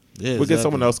bye. Yeah, we'll get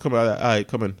someone else come out. All right,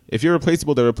 come in. If you're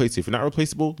replaceable, they'll replace you. If you're not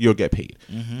replaceable, you'll get paid.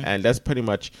 And that's pretty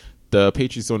much. The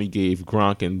Patriots only gave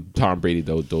Gronk and Tom Brady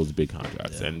those big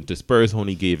contracts, and the Spurs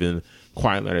only gave in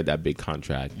Kawhi Leonard that big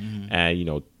contract,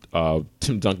 and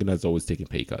Tim Duncan has always taken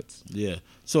pay cuts. Yeah.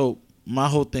 So my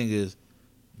whole thing is,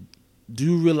 do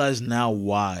you realize now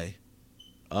why?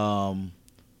 Do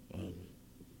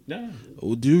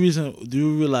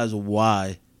you realize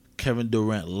why Kevin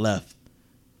Durant left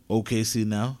OKC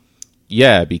now?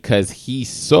 Yeah, because he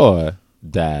saw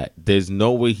that there's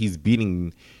no way he's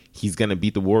going to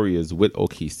beat the Warriors with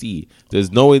OKC.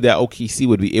 There's no way that OKC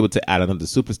would be able to add another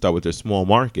superstar with their small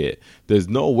market. There's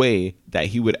no way that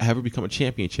he would ever become a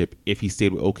championship if he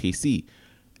stayed with OKC.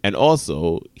 And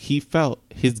also, he felt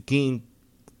his game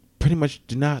pretty much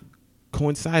did not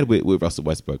coincide with Russell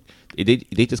Westbrook.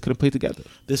 They just couldn't play together.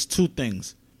 There's 2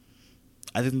 things.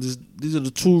 I think these are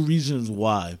the 2 reasons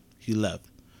why he left.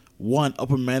 1,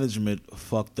 upper management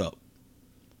fucked up.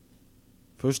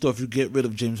 First off, you get rid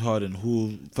of James Harden,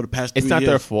 who for the past 3 years... It's not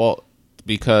their fault,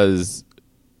 because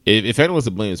If anyone's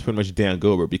to blame, it's pretty much Dan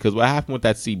Gilbert, because what happened with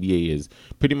that CBA is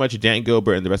pretty much Dan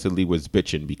Gilbert and the rest of the league was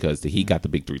bitching because he got the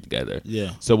big three together.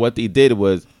 Yeah. So what they did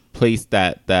was place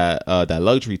that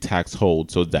luxury tax hold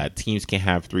so that teams can't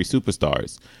have 3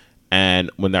 superstars.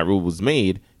 And when that rule was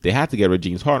made, they had to get rid of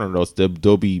James Harden, or else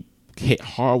they'll be hit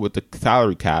hard with the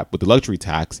salary cap, with the luxury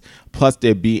tax, plus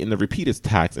they'll be in the repeaters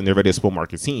tax, and they're already a small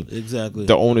market team. Exactly.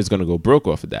 The owner's going to go broke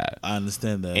off of that. I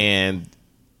understand that.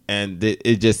 And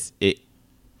it just...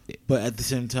 But at the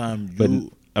same time,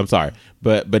 I'm sorry,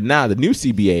 but now the new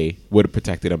CBA would have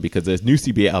protected them, because this new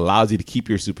CBA allows you to keep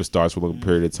your superstars for a long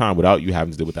period of time without you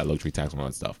having to deal with that luxury tax and all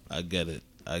that stuff. I get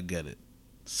it.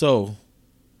 So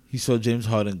he saw James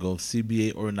Harden go,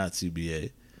 CBA or not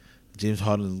CBA. James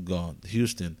Harden's gone.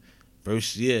 Houston,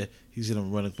 first year he's in a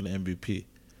running for the MVP.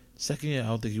 Second year, I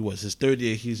don't think he was. His third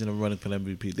year, he's in a running for the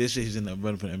MVP. This year, he's in a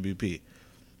running for the MVP.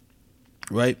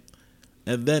 Right?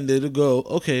 And then they'll go,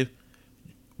 okay,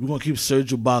 we're going to keep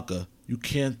Serge Ibaka. You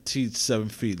can't teach 7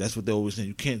 feet. That's what they always say.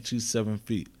 You can't teach 7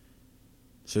 feet.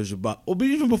 Serge Ibaka. Oh, but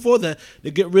even before that, they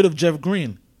get rid of Jeff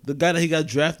Green, the guy that he got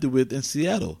drafted with in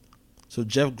Seattle. So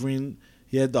Jeff Green,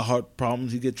 he had the heart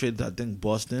problems. He get traded to, I think,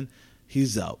 Boston.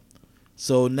 He's out.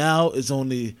 So now it's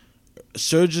only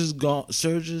Serge is gone.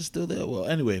 Serge is still there. Well,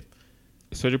 anyway.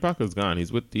 Serge Ibaka's gone.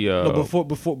 He's with the... No,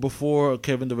 before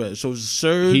Kevin Durant. So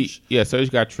Serge... Serge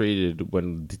got traded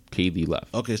when KD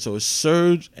left. Okay, so it's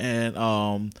Serge and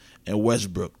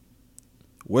Westbrook.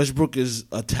 Westbrook is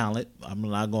a talent. I'm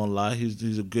not gonna lie.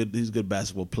 He's a good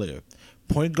basketball player.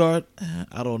 Point guard,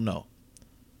 I don't know.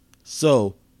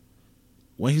 So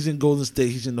when he's in Golden State,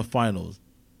 he's in the finals.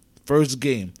 First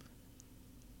game,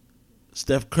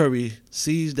 Steph Curry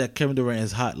sees that Kevin Durant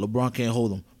is hot. LeBron can't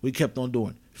hold him. We kept on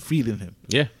doing, feeding him.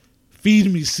 Yeah.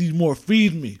 Feed me, Seymour.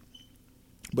 Feed me.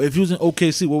 But if he was in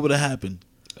OKC, what would have happened?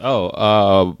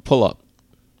 Pull up.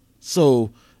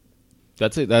 So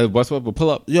that's it. What's up? Pull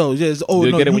up. Yo, yeah.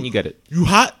 You'll get it when you get it. You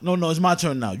hot? No, it's my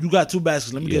turn now. You got 2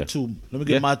 baskets. Let me get 2. Let me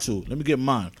get my 2. Let me get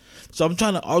mine. So I'm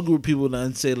trying to argue with people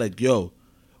and say, like, yo,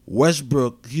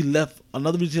 Westbrook, he left.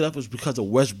 Another reason he left was because of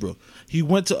Westbrook. He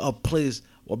went to a place,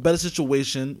 a better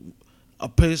situation, a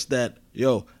place that,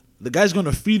 yo, the guy's going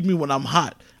to feed me when I'm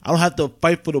hot. I don't have to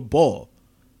fight for the ball.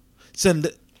 So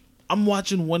I'm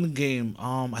watching one game.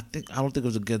 I don't think it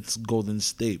was against Golden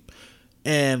State.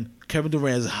 And Kevin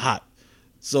Durant is hot.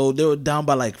 So they were down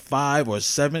by like 5 or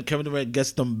 7. Kevin Durant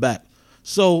gets them back.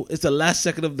 So it's the last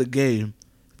second of the game,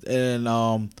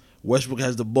 and Westbrook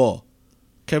has the ball.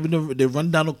 Kevin Durant, they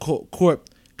run down the court.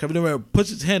 Kevin Durant puts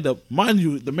his hand up. Mind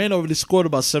you, the man already scored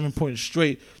about 7 points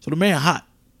straight, so the man hot.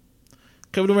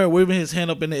 Kevin Durant waving his hand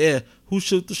up in the air. Who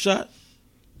shot the shot?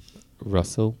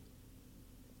 Russell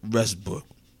Westbrook.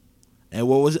 And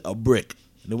what was it? A brick.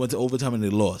 And they went to overtime and they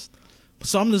lost.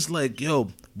 So I'm just like, yo,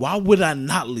 why would I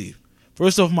not leave?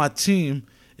 First off, my team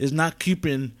is not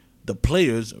keeping the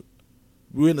players.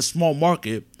 We're in a small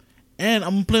market. And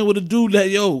I'm playing with a dude that,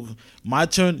 yo, my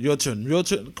turn, your turn, your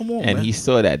turn. Come on, and man. he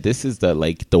saw that this is the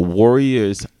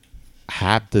Warriors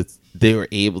they were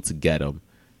able to get him.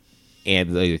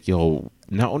 And like, yo,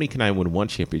 not only can I win one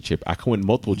championship, I can win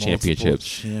multiple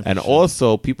championships. And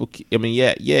also, people, I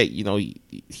mean, you know,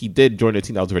 he did join a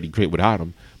team that was already great without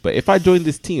him. But if I join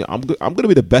this team, I'm going to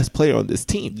be the best player on this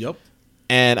team. Yep.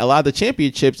 And a lot of the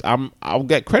championships, I'll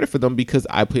get credit for them because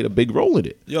I played a big role in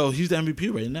it. Yo, he's the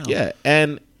MVP right now. Yeah,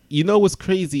 and you know what's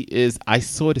crazy is I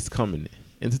saw this coming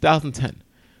in 2010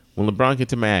 when LeBron came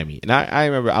to Miami. And I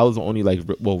remember I was the only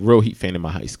real Heat fan in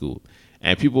my high school.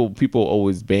 And people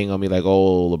always bang on me like,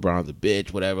 oh, LeBron's a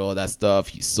bitch, whatever, all that stuff.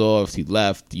 He's soft, he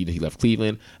left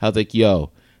Cleveland. I was like,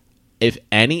 yo, if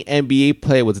any NBA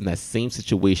player was in that same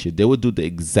situation, they would do the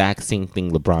exact same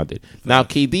thing LeBron did. Now,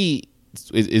 KD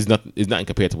is nothing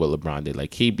compared to what LeBron did.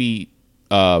 Like,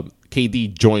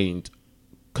 KD joined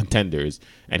contenders,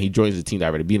 and he joins the team that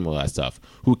already beat him, all that stuff.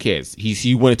 Who cares?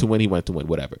 He wanted to win,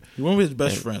 whatever. He went with his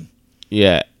best friend.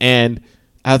 Yeah, and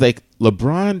I was like,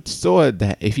 LeBron saw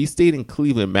that if he stayed in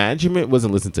Cleveland, management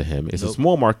wasn't listening to him. It's a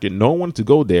small market. No one wanted to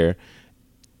go there.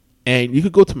 And you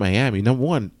could go to Miami. Number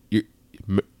one,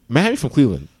 Miami from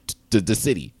Cleveland, the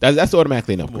city. That's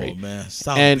automatically an upgrade. Come on, man.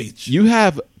 South and Beach. You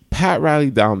have Pat Riley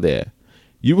down there.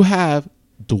 You have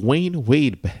Dwayne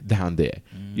Wade down there.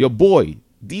 Your boy,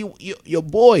 your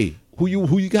boy, who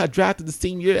you got drafted the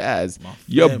same year as.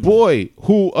 Your boy,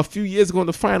 who a few years ago in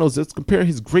the finals, let's compare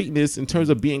his greatness in terms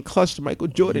of being clutch to Michael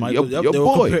Jordan. Your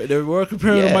boy. They were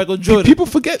comparing to Michael Jordan. People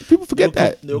forget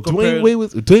that. Dwayne Wade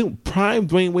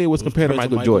was compared to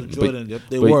Michael Jordan.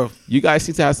 They were. You guys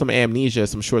seem to have some amnesia,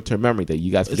 some short-term memory that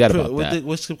you guys forget about that.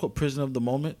 What's it called? Prison of the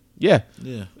moment? Yeah.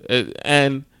 Yeah.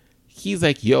 And he's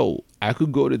like, yo, I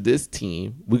could go to this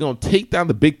team. We're going to take down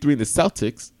the big three in the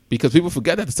Celtics because people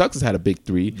forget that the Celtics had a big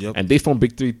three, and they formed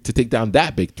big three to take down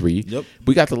that big three. Yep.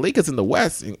 We got the Lakers in the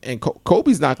West, and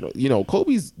Kobe's not,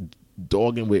 Kobe's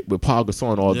dogging with Paul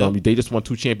Gasol and all of them. They just won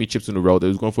 2 championships in a row. They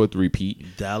was going for a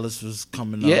 3-peat. Dallas was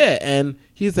coming up. Yeah, and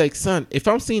he's like, son, if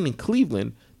I'm staying in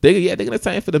Cleveland, they're gonna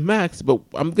sign for the max, but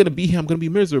I'm gonna be here. I'm gonna be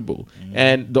miserable. Mm-hmm.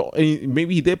 And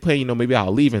maybe he did play. Maybe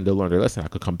I'll leave and they'll learn their lesson. I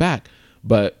could come back,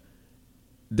 but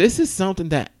this is something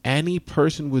that any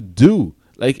person would do.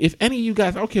 Like if any of you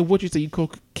guys, I don't care what you say, you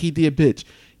call KD a bitch,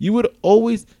 you would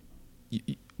always,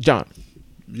 John.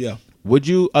 Yeah. Would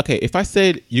you? Okay, if I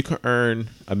said you could earn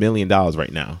 $1 million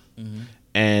right now,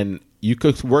 and you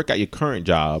could work at your current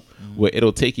job, where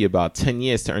it'll take you about 10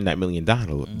 years to earn that $1 million,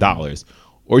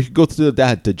 or you could go to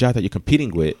the job that you're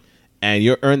competing with, and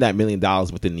you'll earn that $1 million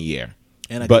within the year.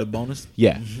 And I get a bonus.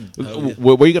 Yeah.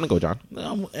 Where are you gonna go, John?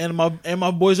 And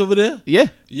my boys over there. Yeah.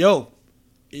 Yo.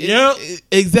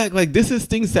 Exactly. Like this is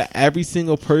things that every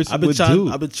single person would do.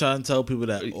 I've been trying to tell people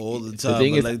that all the time, but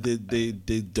is, like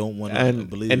they don't want to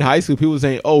believe. In high school, people were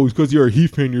saying, "Oh, it's because you're a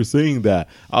Heat fan, you're saying that."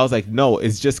 I was like, "No,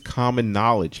 it's just common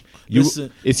knowledge.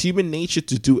 It's human nature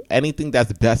to do anything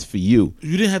that's best for you."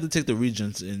 You didn't have to take the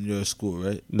regents in your school,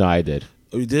 right? No, I did.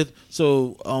 Oh, you did?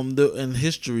 So, in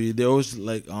history, they always in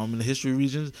the history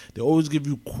regions, they always give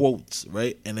you quotes,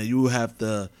 right? And then you have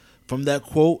to from that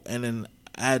quote, and then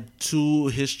add 2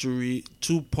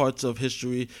 parts of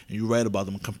history, and you write about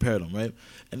them and compare them, right?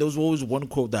 And there was always one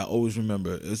quote that I always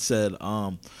remember. It said,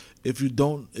 if you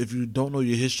don't know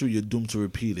your history, you're doomed to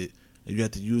repeat it. And you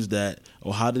have to use that.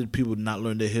 Or how did people not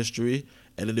learn their history,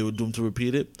 and then they were doomed to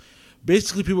repeat it?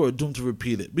 Basically, people are doomed to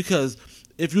repeat it because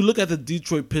if you look at the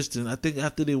Detroit Pistons, I think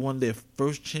after they won their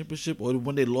first championship or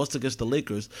when they lost against the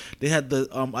Lakers, they had the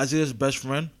Isaiah's best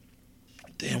friend.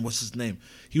 Damn, what's his name?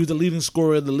 He was the leading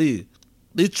scorer in the league.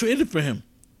 They traded for him.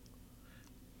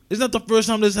 It's not the first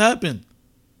time this happened.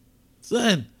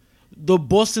 Son, the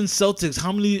Boston Celtics,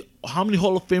 how many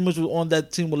Hall of Famers were on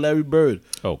that team with Larry Bird?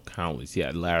 Oh, countless. You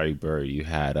had Larry Bird. You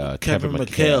had Kevin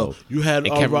McHale. You had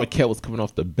Kevin McHale was coming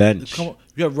off the bench. You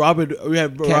had Robert.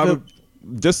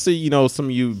 Just so you know, some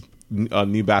of you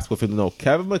new basketball fans know,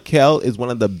 Kevin McHale is one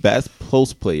of the best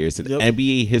post players in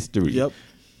NBA history. Yep.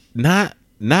 Not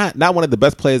one of the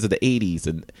best players of the 80s,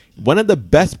 and one of the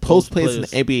best post players in the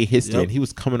NBA history, and he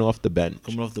was coming off the bench.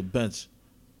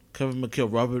 Kevin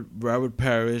McHale, Robert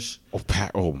Parrish. I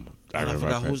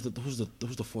forgot who's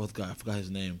the fourth guy. I forgot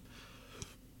his name.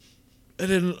 And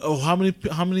then how many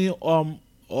Hall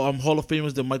of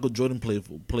Famers did Michael Jordan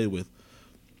play with?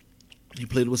 He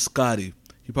played with Scotty.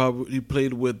 He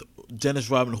played with Dennis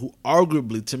Rodman, who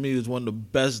arguably to me is one of the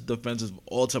best defenders of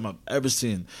all time I've ever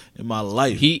seen in my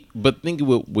life. But think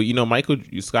with Michael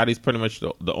Scotty's pretty much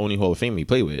the only Hall of Famer he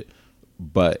played with.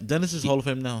 But Dennis is Hall of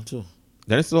Fame now too.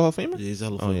 Dennis is a Hall of Famer? Yeah, he's a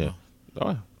Hall of Famer. Yeah.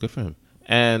 Oh, good for him.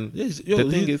 And the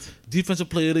thing is, Defensive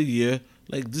Player of the Year.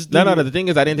 Like this. No. The thing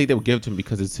is, I didn't think they would give it to him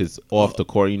because it's his off the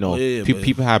court.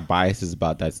 People have biases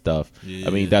about that stuff. I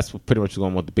mean, that's pretty much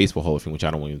going with the Baseball Hall of Fame, which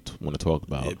I don't want to talk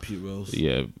about. Yeah, Pete Rose.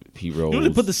 Yeah, Pete Rose. You know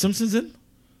they put the Simpsons in?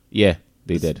 Yeah,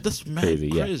 they did. That's crazy.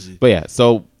 Yeah. But yeah,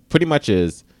 so pretty much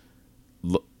is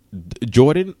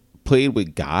Jordan played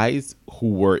with guys who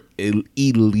were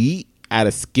elite at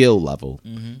a skill level.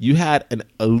 Mm-hmm. You had an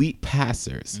elite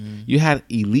passers. Mm-hmm. You had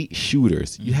elite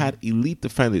shooters. Mm-hmm. You had elite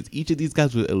defenders. Each of these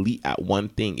guys was elite at one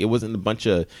thing. It wasn't a bunch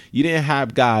of. You didn't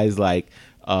have guys like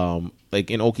in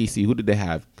OKC. Who did they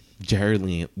have?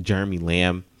 Jeremy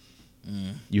Lamb.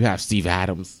 Mm. You have Steve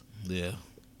Adams. Yeah.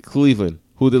 Cleveland.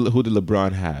 Who did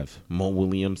LeBron have? Mo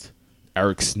Williams,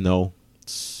 Eric Snow,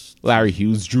 Larry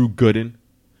Hughes, Drew Gooden,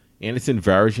 Anderson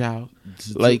Varejao.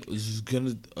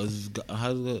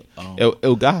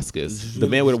 Ilgauskas, the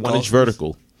man with a 1-inch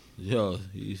vertical. Yeah,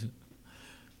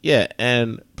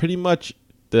 and pretty much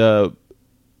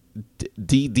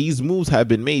these moves have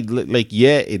been made.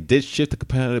 It did shift the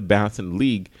competitive balance in the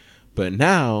league, but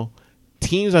now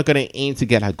teams are going to aim to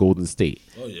get at Golden State.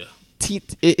 Oh yeah.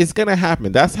 It's going to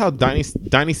happen. That's how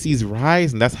dynasties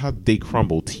rise, and that's how they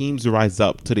crumble. Teams rise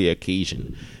up to the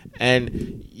occasion.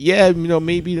 And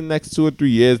maybe the next 2 or 3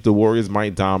 years the Warriors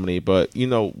might dominate, but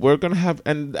we're gonna have,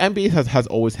 and the NBA has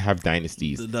always have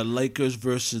dynasties. The Lakers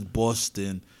versus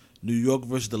Boston, New York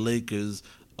versus the Lakers,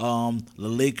 the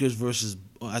Lakers versus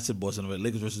Boston, right?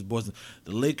 Lakers versus Boston,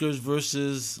 the Lakers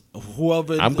versus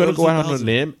whoever. I'm gonna go out on a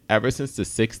limb. Ever since the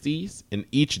 '60s, in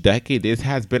each decade, there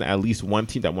has been at least one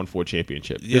team that won 4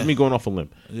 championships. Yeah. Just me going off a limb,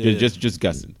 just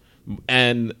guessing.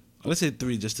 And let's say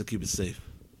 3 just to keep it safe.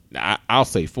 I I'll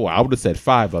say 4. I would have said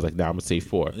 5. I was like, nah, I'm gonna say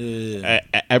 4. Yeah.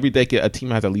 Every decade, a team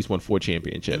has at least won 4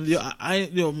 championships.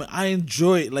 And, I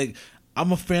enjoy it. Like,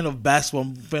 I'm a fan of basketball.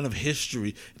 I'm a fan of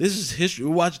history. This is history.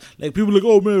 We watch, like, people like,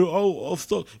 oh man, oh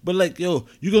stuff. But like, yo,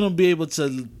 you're gonna be able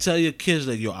to tell your kids,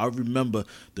 like, yo, I remember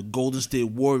the Golden State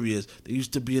Warriors. They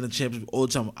used to be in the championship all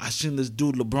the time. I seen this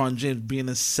dude, LeBron James, being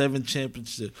in 7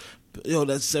 championships. Yo,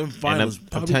 that's 7 finals. And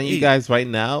I'm telling 8. You guys right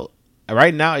now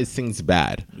it seems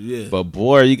bad. Yeah. But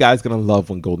boy, are you guys gonna love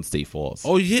when Golden State falls.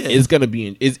 Oh yeah. It's gonna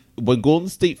be when Golden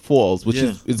State falls, which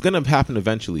is gonna happen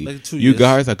eventually. Like 2 you years.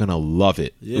 guys are gonna love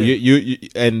it. Yeah. You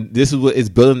and this is what is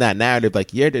building that narrative.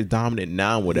 Like, yeah, they're dominant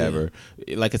now, whatever.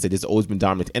 Yeah. Like I said, it's always been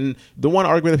dominant. And the one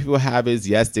argument that people have is,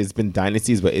 yes, there's been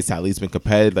dynasties, but it's at least been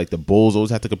competitive. Like the Bulls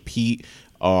always have to compete.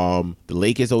 The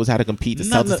Lakers always had to compete. The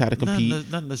Celtics had to compete.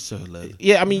 Not necessarily.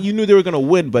 Yeah, I mean, you knew they were going to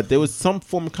win, but there was some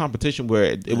form of competition where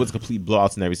it was complete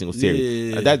blowouts in every single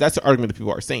series. Yeah. That's the argument that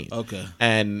people are saying. Okay.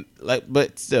 And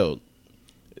but still,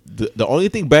 the only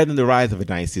thing better than the rise of a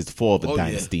dynasty is the fall of a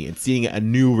dynasty and seeing a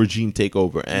new regime take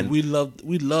over. And we loved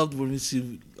when we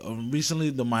see recently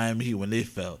the Miami Heat when they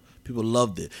fell. People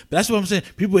loved it. But that's what I'm saying.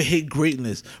 People hate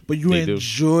greatness, but you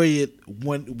enjoy it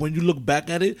when you look back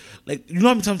at it. Like, you know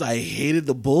how many times I hated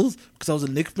the Bulls because I was a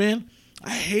Knicks fan?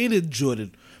 I hated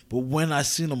Jordan. But when I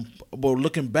seen them,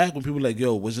 looking back, when people were like,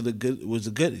 yo, was it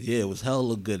good? Yeah, it was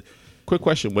hella good. Quick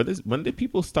question. When did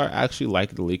people start actually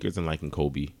liking the Lakers and liking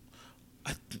Kobe?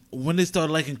 When they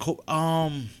started liking Kobe,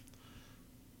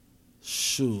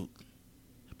 shoot.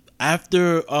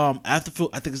 After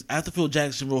Phil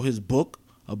Jackson wrote his book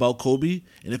about Kobe,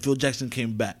 and then Phil Jackson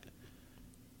came back.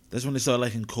 That's when they started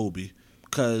liking Kobe.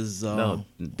 Because no,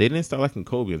 they didn't start liking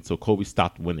Kobe until Kobe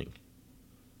stopped winning.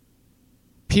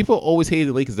 People always hated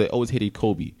the Lakers. They always hated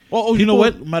Kobe. You know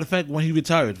what? Matter of fact, when he was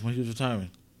retiring.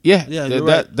 Yeah, you're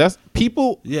right. That's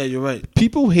people. Yeah, you're right.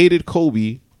 People hated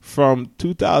Kobe from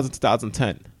 2000 to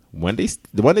 2010. When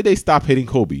did they stop hating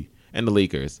Kobe and the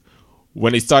Lakers?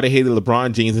 When they started hating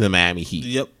LeBron James and the Miami Heat.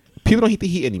 Yep. People don't hate the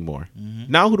Heat anymore.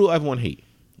 Mm-hmm. Now who do everyone hate?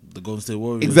 The Golden State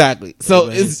Warriors. Exactly. So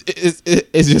it's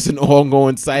just an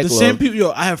ongoing cycle. The same people.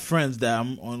 Yo, I have friends that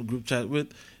I'm on group chat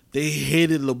with. They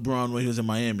hated LeBron when he was in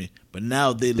Miami, but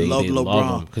now they love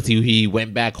LeBron because he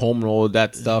went back home and all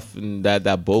that stuff and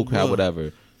that bull crap,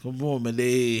 whatever. Come on, man.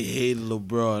 They hated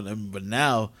LeBron, but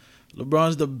now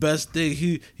LeBron's the best thing.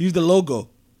 He's the logo.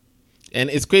 And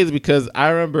it's crazy because I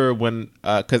remember when,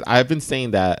 because I've been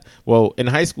saying that, well, in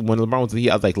high school when LeBron was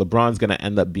here, I was like, LeBron's going to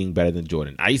end up being better than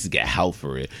Jordan. I used to get hell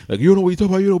for it. Like, you don't know what you're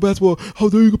talking about, you know, basketball, how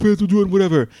dare you compare it to Jordan,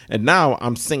 whatever. And now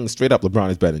I'm saying straight up, LeBron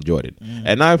is better than Jordan. Mm.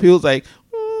 And now it feels like,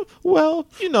 well,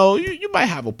 you know, you might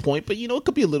have a point, but, you know, it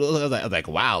could be a little, I was like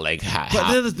wow, like,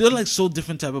 but they're like so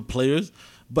different type of players,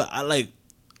 but I like,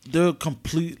 they're not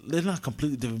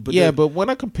completely different. But yeah, but when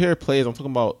I compare players, I'm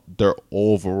talking about their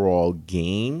overall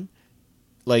game.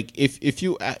 Like if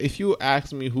you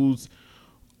ask me who's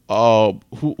a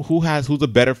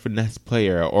better finesse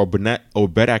player or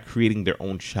better at creating their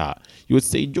own shot, you would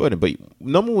say Jordan. But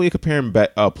normally when you're comparing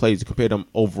players, you compare them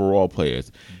overall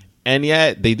players, and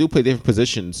yet they do play different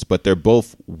positions, but they're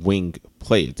both wing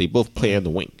players. They both play on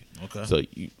the wing. Okay. So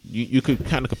you could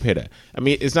kind of compare that. I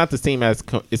mean, it's not the same as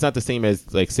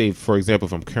like, say, for example,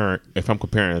 if I'm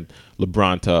comparing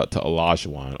LeBron to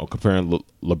Olajuwon or comparing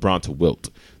LeBron to Wilt,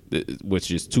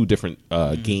 which is two different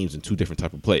games and two different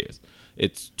type of players.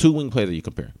 It's two wing players that you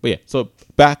compare. But yeah, so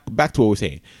back to what we're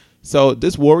saying. So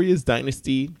this Warriors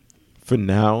dynasty, for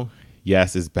now,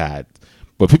 yes, is bad,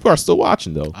 but people are still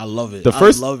watching though. I love it. The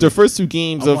first 2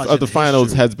 games of the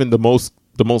finals has been the most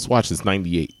watched since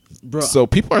 '98. Bro. So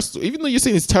people are still, even though you're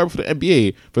saying it's terrible for the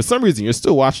NBA, for some reason you're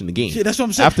still watching the game. Yeah, that's what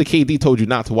I'm saying. After KD told you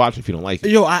not to watch if you don't like it.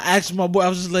 Yo, I asked my boy, I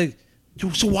was just like, yo,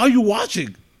 so why are you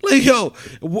watching? Like, yo,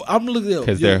 I'm looking at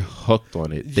because they're hooked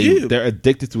on it. They're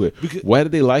addicted to it. Because whether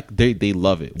they they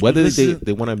love it. Whether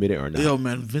they want to admit it or not. Yo,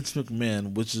 man, Vince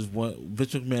McMahon, which is what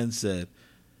Vince McMahon said,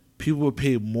 people would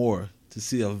pay more to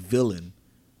see a villain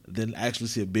than actually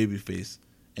see a baby face,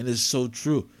 and it's so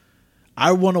true.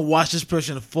 I want to watch this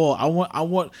person fall.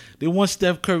 They want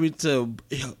Steph Curry to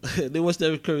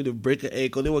break an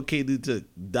ankle. They want KD to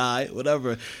die,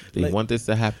 whatever. They want this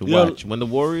to happen. Watch when the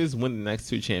Warriors win the next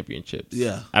 2 championships.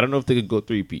 Yeah, I don't know if they could go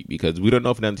 3-peat because we don't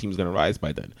know if that team's going to rise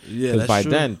by then. Yeah, that's by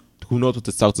true. Then, who knows what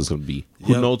the Celtics are going to be?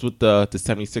 Who knows what the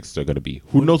 76ers are going to be?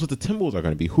 Who knows what the Timberwolves are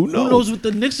going to be? Who knows what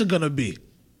the Knicks are going to be?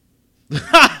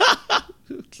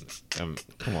 Come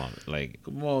on, man.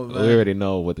 We already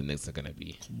know what the Knicks are gonna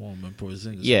be. Come on, man,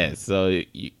 Porzingis. Yeah, man. So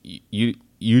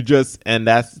you just, and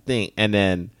that's the thing, and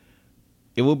then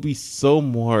it will be so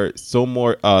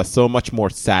much more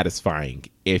satisfying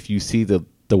if you see the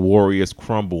the Warriors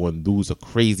crumble and lose a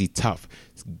crazy tough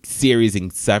series in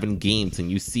 7 games,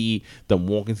 and you see them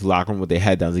walk into the locker room with their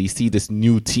head down, and you see this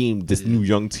new team, this new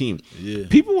young team. Yeah.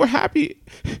 People were happy.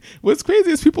 What's crazy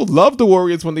is people loved the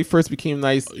Warriors when they first became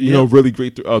nice, really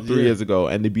great 3 years ago,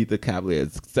 and they beat the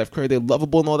Cavaliers. Steph Curry, they're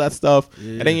lovable and all that stuff.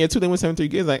 Yeah. And then year 2, they win 7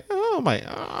 games. Like, oh my,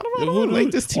 I don't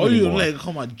like this team anymore. Like,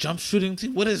 come on, jump shooting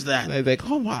team. What is that? Like,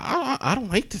 oh my, I don't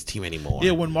like this team anymore.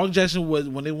 Yeah, when Mark Jackson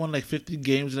when they won like 50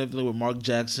 games and everything with Mark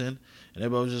Jackson. And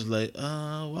everybody was just like,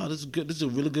 wow, this is good. This is a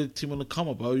really good team on the come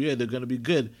up. Oh yeah, they're gonna be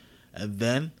good. And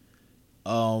then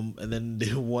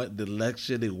they won the next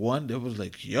year. They won. They was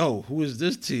like, yo, who is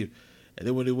this team? And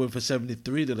then when they went for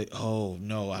 73, they're like, oh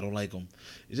no, I don't like them.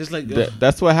 It's just like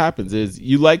that's what happens. Is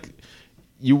you like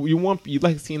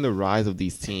seeing the rise of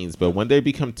these teams, but when they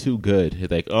become too good,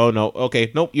 it's like, oh no,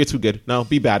 okay, nope, you're too good. No,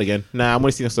 be bad again. Nah, I'm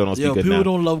gonna see someone else be good now. People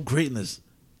don't love greatness.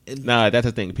 Nah, that's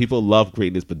the thing. People love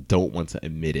greatness, but don't want to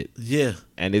admit it. Yeah,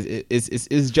 and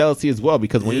it's jealousy as well,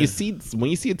 because when you see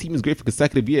a team is great for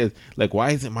consecutive years, like,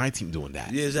 why isn't my team doing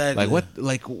that? Yeah, exactly.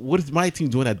 What is my team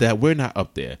doing that we're not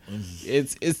up there?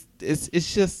 Mm-hmm.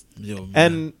 It's just,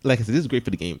 and like I said, this is great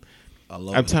for the game.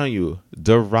 I'm telling you,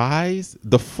 the rise,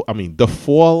 the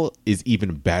fall is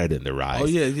even better than the rise. Oh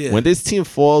yeah. When this team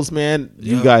falls, man,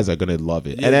 you guys are gonna love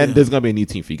it, and then there's gonna be a new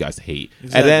team for you guys to hate,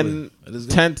 and then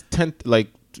 10 like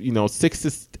 6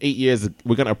 to 8 years,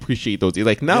 we're gonna appreciate those.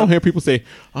 Like now, I hear people say,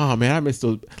 "Oh man, I miss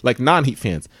those." Like non-Heat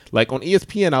fans, like on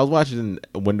ESPN, I was watching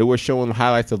when they were showing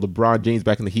highlights of LeBron James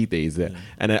back in the Heat days, and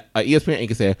an ESPN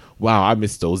anchor said, "Wow, I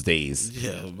miss those days."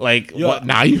 Yeah, like what?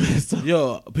 Now you miss them?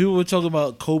 Yo, people were talking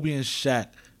about Kobe and Shaq.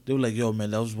 They were like, "Yo,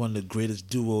 man, that was one of the greatest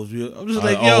duos." I'm just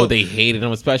like, "Yo." Oh, they hated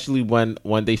him, especially when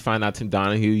they find out Tim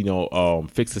Donahue,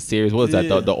 fixed the series. What was that?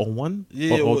 The 01?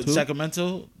 Yeah,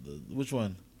 Sacramento. Which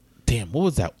one? Damn, what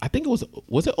was that? I think it was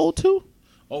it 02?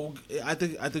 Oh, I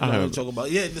think what you're talking about.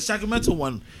 Yeah, the Sacramento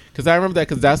one. Because I remember that,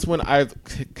 because that's when I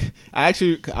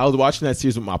was watching that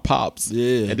series with my pops.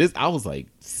 Yeah. And I was like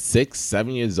 6,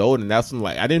 7 years old, and that's when,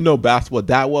 like, I didn't know basketball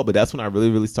that well, but that's when I really,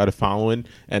 really started following.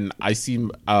 And I see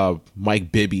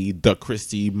Mike Bibby, Doug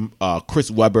Christie, Chris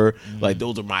Webber, like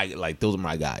those are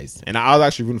my guys. And I was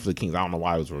actually rooting for the Kings. I don't know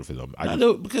why I was rooting for them.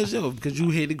 Because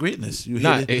you hated greatness. Here's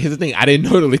the thing. I didn't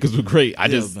know the Lakers were great. I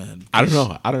don't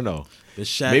know. But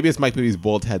Shaq, maybe it's Mike Bibby's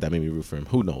bald head that made me root for him.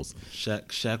 Who knows?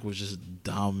 Shaq was just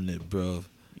dominant, bro.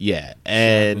 Yeah,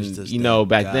 and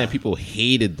back then people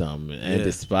hated them and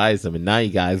despised them, and now you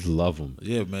guys love them.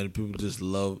 Yeah, man, people just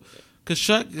love. Cause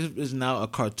Shaq is now a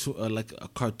cartoon, like a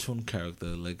cartoon character.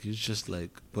 Like he's just like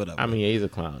whatever. I mean, he's a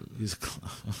clown. He's a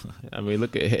clown. I mean,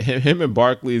 look at him and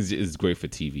Barkley is great for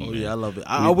TV. Oh man. Yeah, I love it.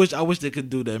 I wish they could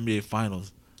do the NBA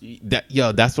Finals.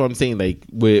 That's what I'm saying. Like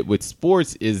with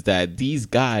sports, is that these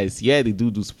guys, they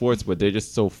do sports, but they're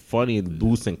just so funny and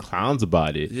loose and clowns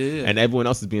about it. Yeah. And everyone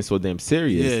else is being so damn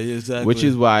serious. Yeah, exactly. Which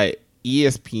is why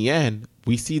ESPN,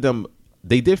 we see them.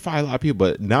 They did fire a lot of people,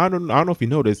 but now I don't know if you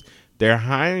noticed, they're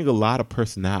hiring a lot of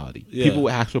personality, people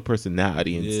with actual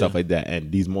personality and stuff like that,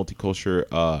 and these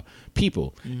multicultural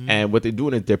people. Mm-hmm. And what they're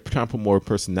doing is they're trying to put more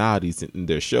personalities in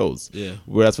their shows. Yeah.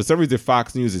 Whereas for some reason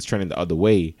Fox News is trending the other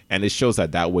way, and it shows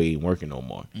that way ain't working no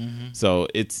more. Mm-hmm. So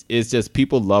it's just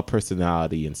people love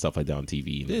personality and stuff like that on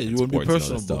TV. And you want to be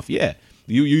personal stuff. Yeah,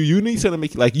 you need something to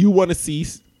make like you want to see.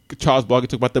 Charles Barkley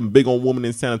talk about them big old woman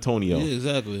in San Antonio. Yeah,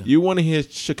 exactly. You want to hear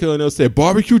Shaquille O'Neal say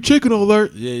barbecue chicken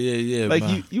alert? Yeah.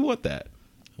 Like you want that?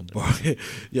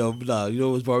 You know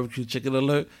what's barbecue chicken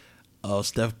alert?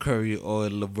 Steph Curry or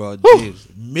LeBron James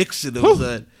mixing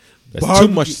them. That's too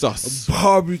much sauce.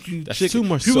 Barbecue That's chicken. too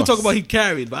much People sauce. talk about he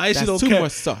carried, but I actually don't carry.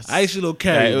 That's too much sauce. I actually don't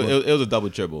carry. It was a double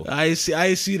dribble. I ain't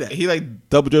see that. He like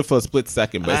double dribble for a split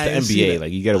second, but it's the NBA.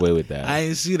 Like you get away with that. I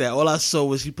ain't see that. All I saw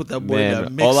was he put that boy in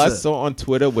that mixer. All I saw on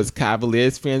Twitter was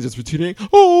Cavaliers fans just retweeting,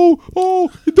 "Oh,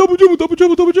 double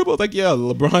dribble." Like, yeah,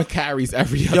 LeBron carries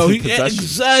every other possession.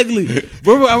 Exactly.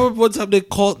 I remember one time they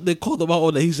called him out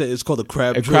on that. He said it's called the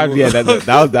crab dribble. Yeah, that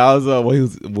was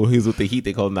when he was with the Heat.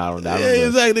 They called him out on that. Yeah,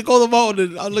 exactly. They called him out on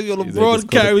it. I was like,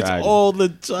 LeBron carries all the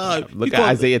time. Look at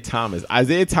Isaiah Thomas.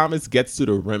 Isaiah Thomas gets to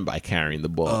the rim by carrying the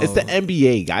ball. It's the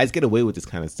NBA. Guys get away with this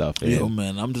kind of stuff. Man. Yo,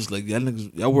 man, I'm just like,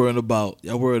 y'all worried about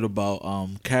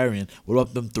carrying. What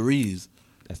about them threes?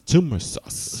 That's too much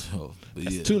sauce.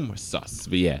 That's too much sauce.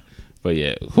 But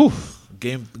yeah. Whew.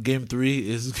 Game 3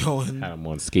 is going. Had him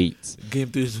on skates. Game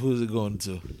 3 is who's it going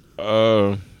to?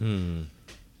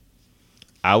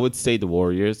 I would say the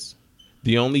Warriors.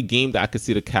 The only game that I could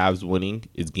see the Cavs winning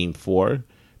is Game 4,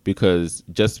 because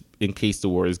just in case the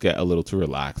Warriors get a little too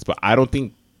relaxed. But I don't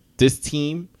think this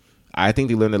team. I think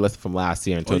they learned their lesson from last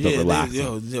year in terms of relaxing. I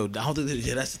don't think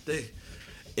that's the thing.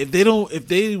 if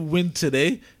they win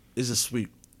today, it's a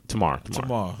sweep. Tomorrow,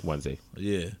 Wednesday.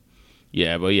 Yeah.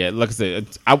 Yeah, but yeah, like I said,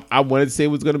 I wanted to say it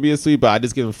was going to be a sweep, but I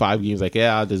just give them 5 games. Like,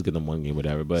 yeah, I'll just give them 1 game,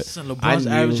 whatever. But son, LeBron's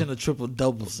averaging a triple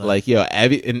double. Like, yo,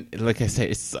 and like I said,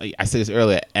 it's like, I said this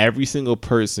earlier. Every single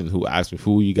person who asked me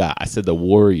who you got, I said the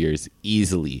Warriors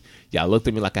easily. Y'all looked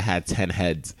at me like I had 10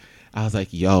 heads. I was like,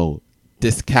 yo,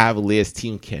 this Cavaliers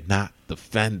team cannot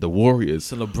defend the Warriors.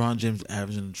 So LeBron James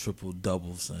averaging a triple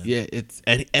double, son. Yeah, it's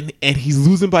and he's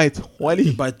losing by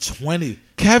 20. By 20.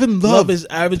 Kevin Love is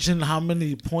averaging how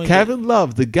many points? Kevin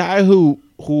Love, the guy who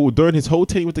during his whole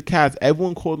tenure with the Cavs,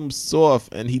 everyone called him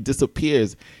soft and he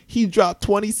disappears. He dropped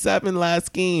 27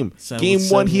 last game. Game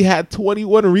 1, he had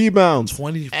 21 rebounds.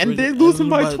 20 and they're losing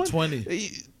by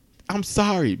 20. I'm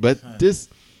sorry, but this.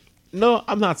 No,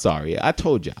 I'm not sorry. I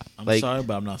told y'all. I'm sorry,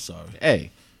 but I'm not sorry. Hey,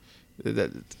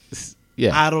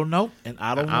 yeah. I don't know, and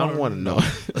I don't want to know.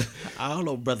 I don't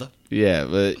know, brother. Yeah,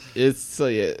 but it's so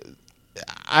yeah.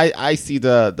 I see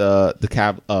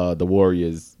the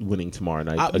Warriors winning tomorrow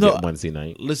night against Wednesday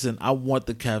night. Listen, I want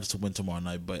the Cavs to win tomorrow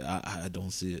night, but I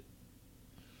don't see it.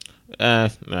 I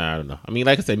don't know. I mean,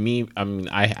 like I said,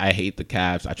 I hate the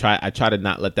Cavs. I try to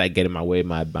not let that get in my way,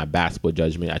 my basketball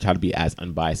judgment. I try to be as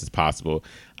unbiased as possible.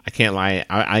 I can't lie.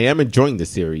 I am enjoying the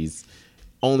series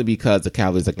only because the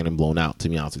Cavaliers are getting blown out. To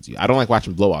be honest with you, I don't like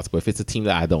watching blowouts, but if it's a team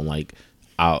that I don't like,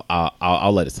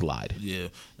 I'll let it slide. Yeah,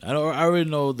 I already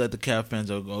know that the Cavs fans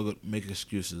are going to make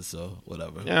excuses, so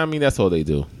whatever. Yeah, I mean that's all they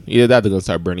do. Either that, they're going to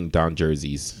start burning down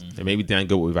jerseys, and maybe Dan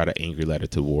Good will write an angry letter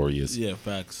to Warriors. Yeah,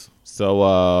 facts.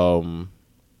 So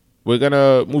we're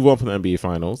gonna move on from the NBA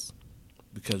Finals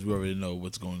because we already know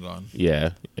what's going on.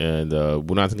 Yeah, and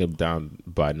we're not going to go down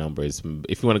by numbers.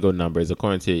 If you want to go numbers,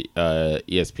 according to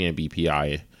ESPN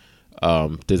BPI,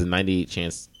 there's a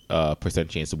 98%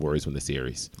 chance the Warriors win the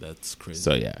series. That's crazy.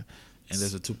 So yeah, and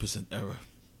there's a 2% error.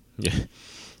 Yeah.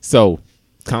 So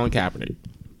Colin Kaepernick,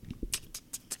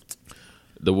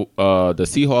 the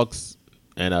Seahawks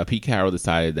and Pete Carroll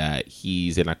decided that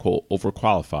he's, and I quote,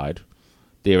 overqualified.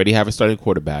 They already have a starting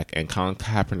quarterback, and Colin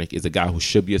Kaepernick is a guy who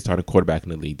should be a starting quarterback in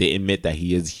the league. They admit that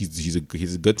he's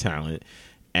a good talent,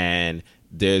 and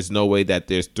there's no way that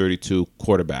there's 32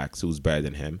 quarterbacks who's better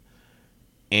than him.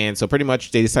 And so pretty much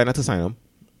they decided not to sign him,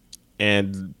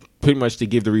 and pretty much they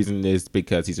give the reason is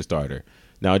because he's a starter.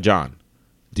 Now, John,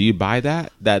 do you buy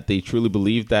that they truly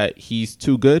believe that he's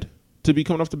too good to be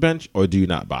coming off the bench, or do you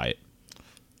not buy it?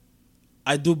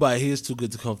 I do buy he is too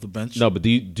good to come off the bench. No, but do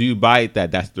you buy it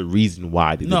that that's the reason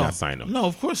why they did not sign him? No,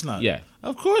 of course not. Yeah.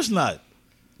 Of course not.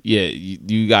 Yeah,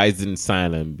 you guys didn't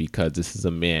sign him because this is a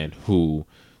man who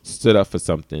stood up for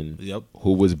something,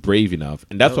 who was brave enough.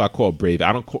 And that's what I call brave.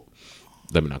 Let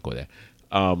me not go there.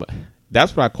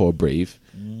 That's what I call brave.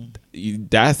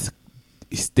 That's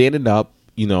standing up,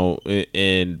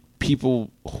 and people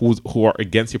who are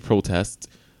against your protest,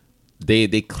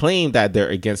 they claim that they're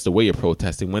against the way you're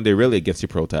protesting when they're really against your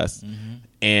protest.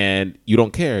 And you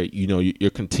don't care.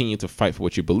 You're continuing to fight for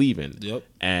what you believe in. Yep.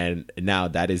 And now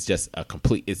that is just a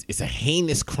complete, it's a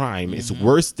heinous crime. It's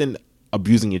worse than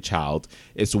abusing your child.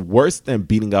 It's worse than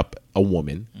beating up a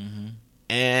woman.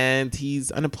 And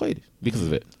he's unemployed because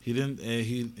of it. He didn't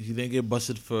get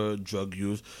busted for drug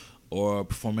use or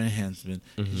performance enhancement.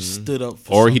 He stood up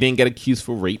for Or he didn't get accused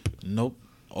for rape. Nope.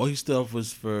 All he stood up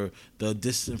was for the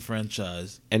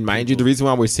disenfranchised. And mind you, the reason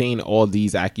why we're saying all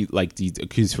these these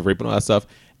accused for rape and all that stuff,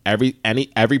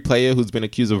 every player who's been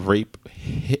accused of rape,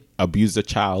 abused a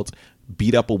child,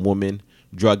 beat up a woman,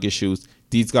 drug issues,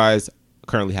 these guys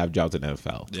currently have jobs in the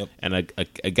NFL. Yep. And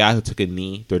a guy who took a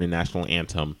knee during the national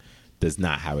anthem does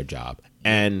not have a job.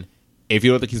 And if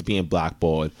you don't think he's being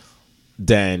blackballed,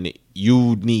 then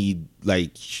you need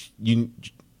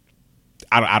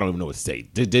I don't even know what to say.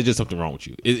 There's just something wrong with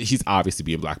you. He's obviously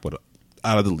being blackballed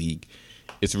out of the league.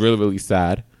 It's really, really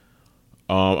sad.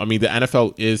 I mean, the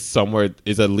NFL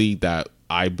is a league that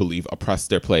I believe oppresses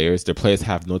their players. Their players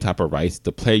have no type of rights.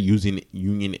 The player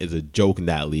union is a joke in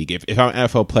that league. If I'm an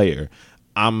NFL player,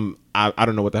 I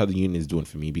don't know what the hell the union is doing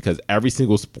for me, because every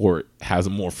single sport has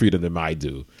more freedom than I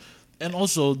do. And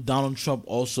also, Donald Trump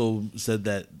also said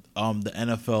that the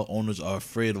NFL owners are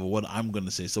afraid of what I'm going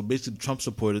to say. So basically, Trump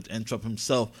supporters and Trump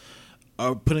himself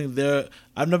are putting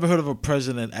I've never heard of a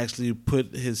president actually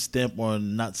put his stamp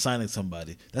on not signing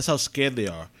somebody. That's how scared they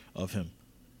are of him.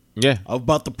 Yeah.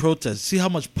 About the protest. See how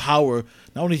much power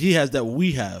not only he has that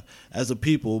we have as a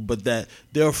people, but that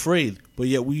they're afraid. But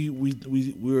yet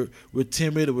we're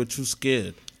timid and we're too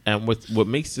scared. And what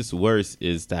makes this worse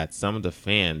is that some of the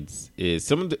fans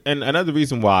and another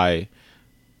reason why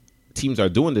teams are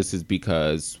doing this is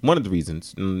because one of the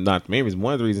reasons, not the main reason,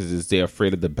 one of the reasons is they're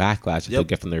afraid of the backlash that they'll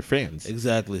get from their fans.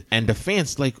 Exactly. And the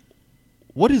fans, like,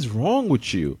 what is wrong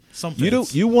with you? Some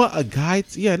fans. You want a guy,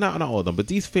 not all of them, but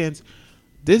these fans,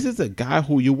 this is a guy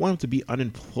who you want him to be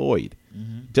unemployed.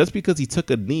 Just because he took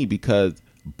a knee because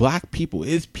black people,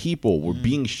 his people, were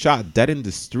being shot dead in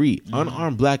the street,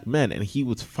 unarmed black men, and he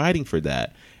was fighting for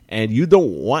that. And you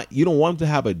don't want him to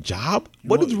have a job?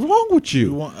 What is wrong with you?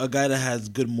 You want a guy that has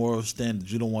good moral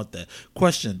standards. You don't want that.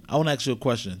 Question. I want to ask you a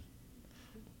question.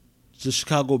 It's the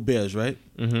Chicago Bears, right?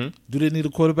 Mm-hmm. Do they need a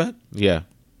quarterback? Yeah.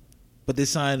 But they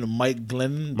signed Mike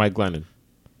Glennon.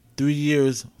 3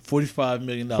 years, $45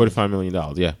 million. $45 million,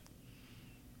 yeah.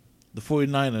 The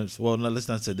 49ers, well, no, let's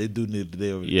not say they do need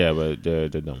they already. Yeah, but they're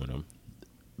done with them.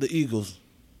 The Eagles.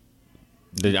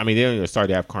 They don't even start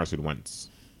to have Carson Wentz.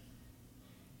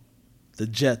 The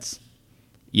Jets.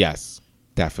 Yes,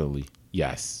 definitely.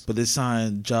 Yes. But they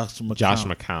signed Josh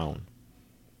McCown.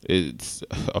 It's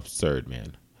absurd,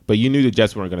 man. But you knew the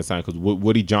Jets weren't going to sign because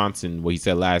Woody Johnson, what he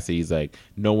said last year, he's like,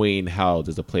 no way in hell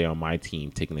there's a player on my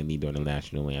team taking a knee during the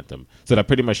national anthem. So that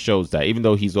pretty much shows that even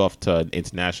though he's off to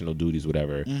international duties,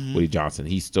 whatever, Woody Johnson,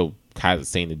 he's still kind of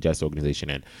saying the Jets organization.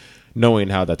 And knowing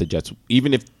how that the Jets,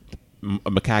 even if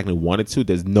McCagney wanted to,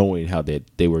 there's no way in hell that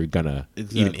they were going to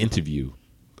even interview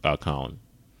Colin.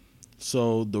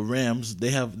 So the Rams, they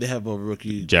have a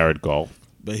rookie, Jared Goff.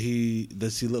 But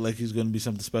does he look like he's going to be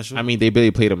something special? I mean, they barely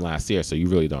played him last year, so you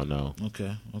really don't know.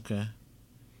 Okay.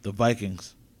 The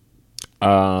Vikings.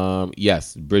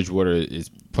 Yes, Bridgewater is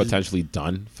potentially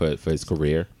done for his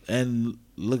career. And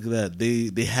look at that.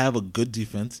 They have a good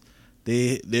defense.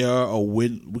 They are a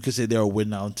win. We could say they're a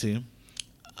win now team.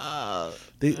 I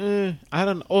don't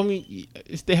know. I mean,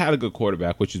 they had a good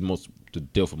quarterback, which is the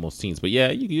deal for most teams. But yeah,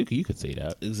 you could say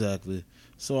that. Exactly.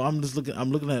 So I'm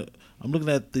looking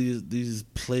at these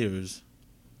players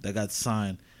that got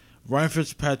signed. Ryan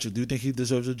Fitzpatrick, do you think he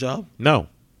deserves a job? No.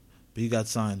 But he got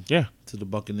signed. Yeah. To the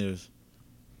Buccaneers.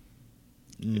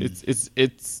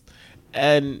 It's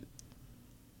and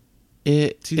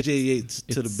TJ Yates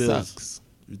to the Bills. Sucks.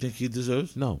 You think he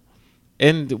deserves? No.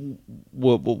 And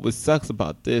what sucks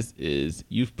about this is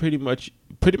you've pretty much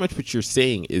what you're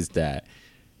saying is that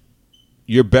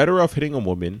you're better off hitting a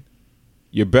woman.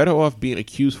 You're better off being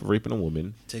accused for raping a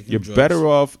woman. You're better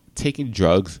off taking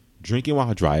drugs, drinking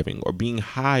while driving, or being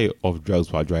high off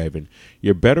drugs while driving.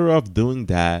 You're better off doing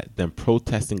that than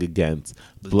protesting against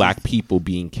black people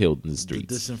being killed in the streets.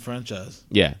 The disenfranchised.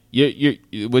 Yeah,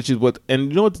 which is what, and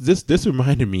you know what this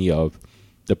reminded me of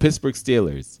the Pittsburgh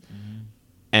Steelers,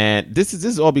 and this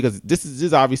is all because this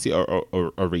is obviously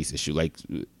a race issue. Like,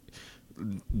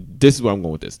 this is where I'm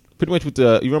going with this. Pretty much with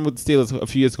you remember with the Steelers a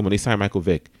few years ago when they signed Michael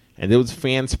Vick. And there was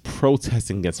fans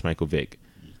protesting against Michael Vick.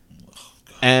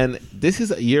 And this is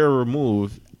a year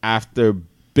removed after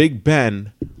Big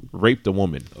Ben raped a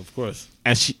woman. Of course.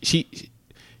 And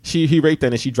he raped her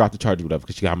and she dropped the charge or whatever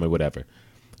because she got him or whatever.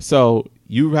 So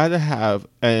you rather have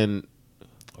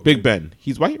Big Ben.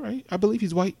 He's white, right? I believe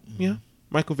he's white. Mm-hmm. Yeah.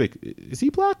 Michael Vick. Is he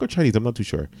black or Chinese? I'm not too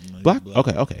sure. No, black?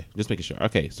 Okay. Just making sure.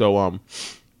 Okay. So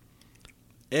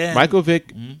Michael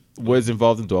Vick was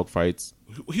involved in dogfights.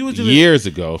 Years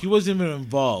ago. He wasn't even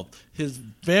involved. His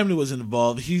family wasn't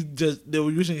involved. They were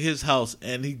using his house,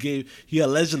 and he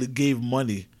allegedly gave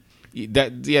money.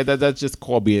 That's just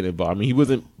called being involved. I mean, he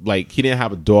wasn't he didn't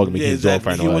have a dog making his dog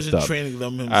fight and all that stuff. He wasn't training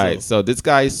them himself. All right, so this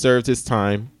guy served his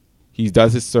time. He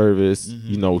does his service.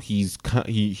 You know, he's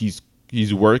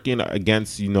working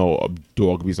against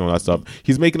dog abuse and all that stuff.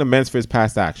 He's making amends for his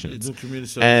past actions.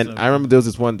 And I remember there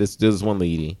was this one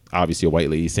lady, obviously a white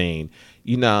lady, saying,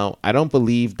 I don't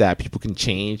believe that people can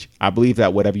change. I believe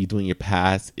that whatever you do in your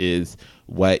past is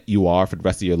what you are for the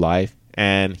rest of your life.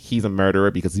 And he's a murderer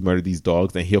because he murdered these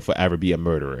dogs, and he'll forever be a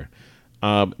murderer.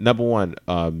 Number one,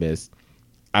 Miss,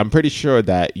 I'm pretty sure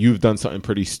that you've done something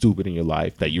pretty stupid in your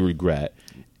life that you regret.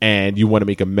 And you want to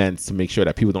make amends to make sure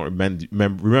that people don't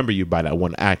remember you by that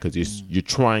one act because you're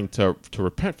trying to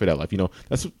repent for that life.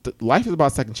 That's life is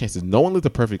about second chances. No one lives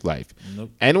a perfect life. Nope.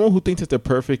 Anyone who thinks that they're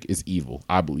perfect is evil.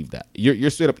 I believe that.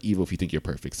 You're straight up evil if you think you're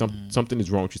perfect. Something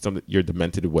is wrong with you. You're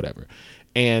demented or whatever.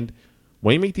 And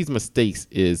when you make these mistakes,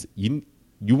 is you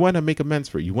want to make amends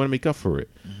for it. You want to make up for it.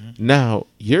 Now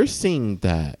you're saying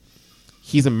that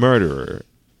he's a murderer.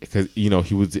 Because he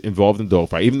was involved in dog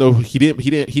fight, even though he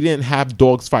didn't have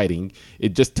dogs fighting.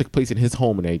 It just took place in his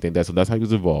home and everything. That's how he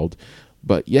was involved.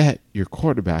 But yet your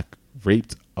quarterback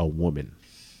raped a woman.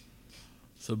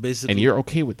 So basically, and you're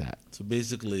okay with that. So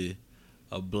basically,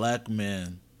 a black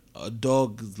man, a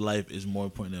dog's life is more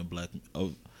important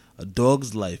than a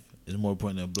dog's life is more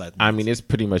important than black. I mean, it's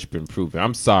pretty much been proven.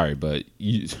 I'm sorry, but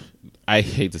I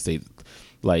hate to say,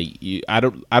 I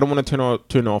don't want to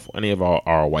turn off any of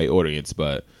our white audience,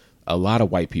 but a lot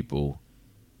of white people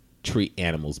treat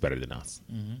animals better than us,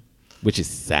 which is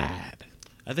sad.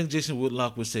 I think Jason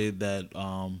Whitlock would say that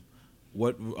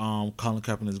what Colin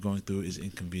Kaepernick is going through is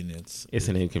inconvenience. It's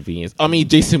an inconvenience. I mean,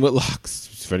 Jason Whitlock,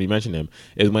 funny you mentioned him,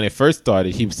 is when it first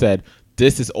started, he said,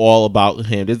 this is all about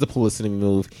him. This is a publicity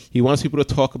move. He wants people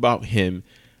to talk about him.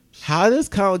 How does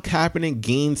Colin Kaepernick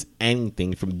gains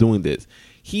anything from doing this?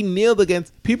 He kneeled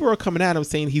against, people are coming at him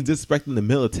saying he's disrespecting the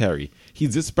military.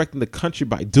 He's disrespecting the country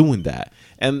by doing that.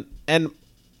 And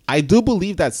I do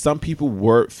believe that some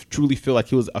people truly feel like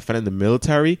he was offending the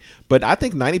military, but I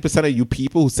think 90% of you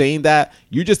people who saying that,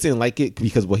 you just didn't like it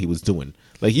because of what he was doing.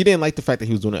 Like, you didn't like the fact that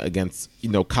he was doing it against,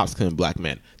 cops killing black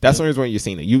men. That's the reason why you're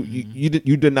saying that.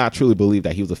 You did not truly believe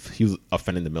that he was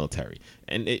offending the military.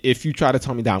 And if you try to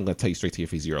tell me that, I'm going to tell you straight to your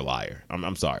face, you're a liar.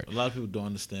 I'm sorry. A lot of people don't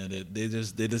understand it. They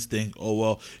just think, oh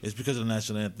well, it's because of the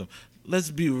national anthem.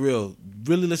 Let's be real.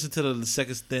 Really listen to the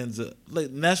second stanza. Like,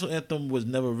 national anthem was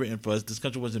never written for us. This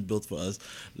country wasn't built for us.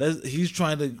 We're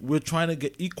trying to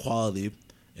get equality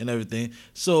and everything.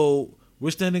 So we're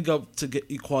standing up to get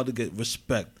equality, to get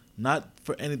respect, not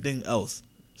for anything else.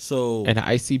 So, and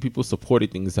I see people supporting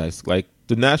things like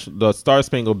the Star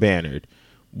Spangled Banner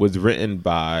was written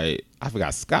by, I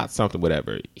forgot, Scott something,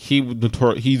 whatever.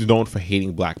 He's known for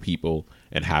hating black people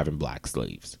and having black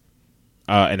slaves.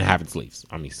 And having slaves.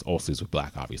 I mean, all slaves were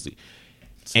black, obviously.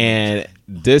 And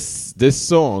this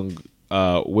song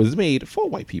was made for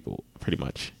white people, pretty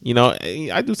much.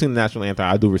 I do sing the national anthem.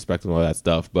 I do respect and all that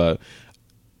stuff. But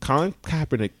Colin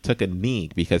Kaepernick took a knee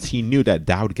because he knew that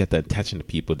would get the attention of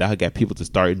people. That would get people to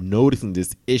start noticing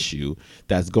this issue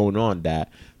that's going on.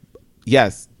 That,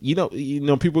 yes, people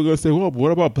are going to say, well,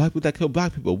 what about black people that kill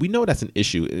black people? We know that's an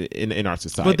issue in our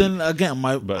society. But then again,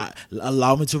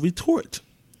 allow me to retort.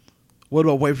 What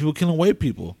about white people killing white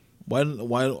people? Why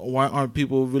aren't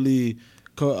people really?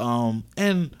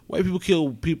 And white people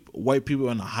kill white people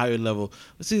on a higher level.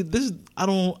 See, I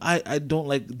don't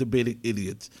like debating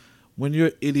idiots. When you're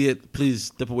an idiot, please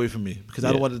step away from me because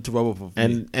I don't want it to rub off of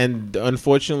me. And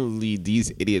unfortunately,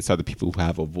 these idiots are the people who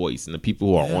have a voice and the people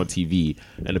who are on TV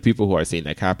and the people who are saying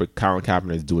that Colin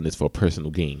Kaepernick is doing this for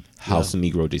personal gain. House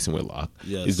Negro Jason Whitlock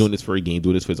is doing this for a gain,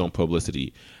 doing this for his own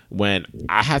publicity. When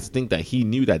I had to think that he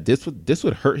knew that this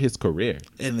would hurt his career,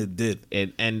 and it did.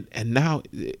 And now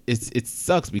it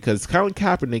sucks because Colin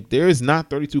Kaepernick, there is not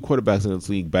 32 quarterbacks in this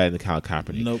league better than Colin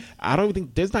Kaepernick. Nope. I don't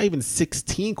think there's not even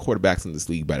 16 quarterbacks in this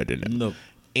league better than him. Nope.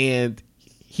 And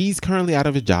he's currently out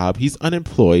of a job. He's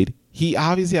unemployed. He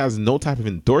obviously has no type of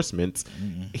endorsements.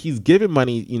 Mm-hmm. He's given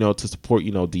money, to support,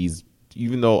 these.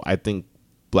 Even though I think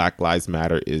Black Lives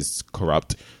Matter is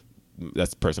corrupt,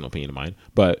 that's a personal opinion of mine,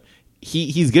 but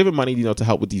he's given money, to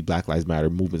help with these Black Lives Matter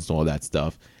movements and all that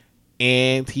stuff.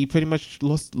 And he pretty much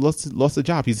lost a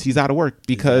job. He's out of work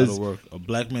because he's out of work. A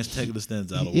black man's taking the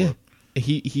stands out of work.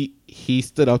 He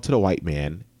stood up to the white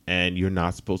man, and you're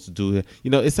not supposed to do it.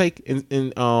 It's like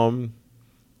in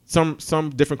some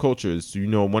different cultures,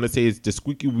 want to say it's the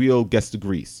squeaky wheel gets the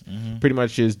grease. Mm-hmm. Pretty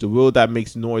much is the wheel that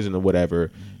makes noise and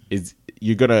whatever is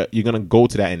you're gonna go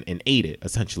to that and aid it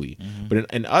essentially. Mm-hmm.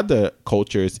 But in other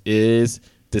cultures is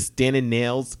the standing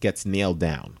nails gets nailed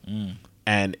down. Mm.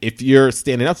 And if you're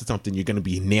standing up to something, you're going to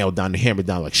be nailed down, hammered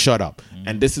down, like, shut up. Mm.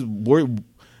 And this is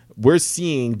we're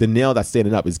seeing the nail that's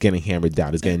standing up is getting hammered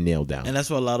down, is getting nailed down. And that's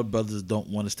why a lot of brothers don't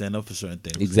want to stand up for certain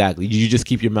things. Exactly. You just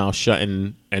keep your mouth shut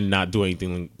and not do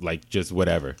anything, like just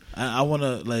whatever. I want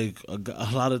to, like,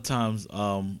 a lot of times,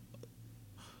 the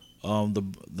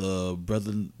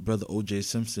brother O.J.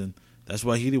 Simpson, that's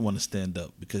why he didn't want to stand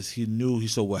up, because he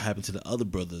saw what happened to the other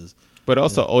brothers. But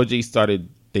also, OJ started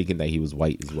thinking that he was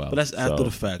white as well. But that's after the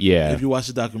fact. Yeah. If you watch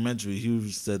the documentary, he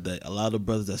said that a lot of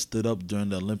brothers that stood up during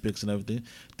the Olympics and everything,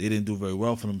 they didn't do very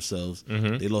well for themselves.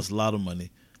 Mm-hmm. They lost a lot of money.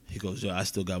 He goes, I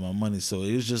still got my money. So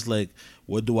it was just like,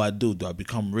 what do I do? Do I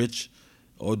become rich?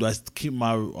 Or do I keep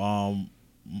my...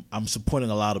 I'm supporting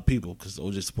a lot of people because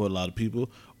OJ supported a lot of people.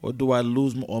 Or do I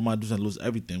lose all my dues and lose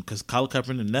everything? Because Colin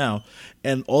Kaepernick now,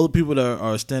 and all the people that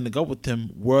are standing up with him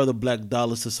were the black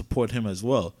dollars to support him as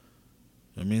well.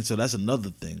 I mean, so that's another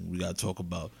thing we got to talk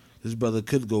about. His brother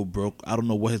could go broke. I don't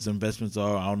know what his investments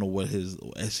are. I don't know what did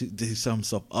he set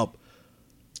himself up?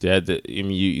 Yeah, I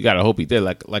mean, you gotta hope he did.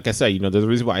 Like I said, there's a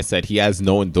reason why I said he has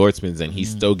no endorsements and he's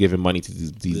still giving money to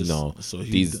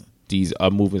these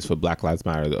movements for Black Lives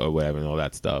Matter or whatever and all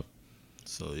that stuff.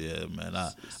 So yeah, man,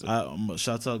 I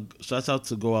shout out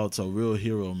to go out to a real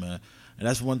hero, man. And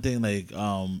that's one thing, like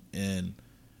in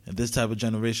in this type of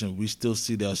generation, we still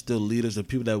see there are still leaders and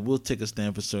people that will take a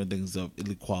stand for certain things of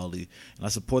inequality. And I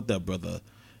support that brother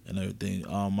and everything.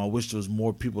 I wish there was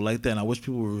more people like that, and I wish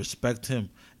people would respect him.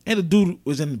 And the dude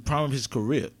was in the prime of his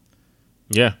career.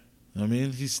 Yeah. I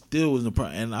mean, he still was in the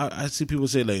prime. And I see people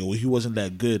say, like, well, he wasn't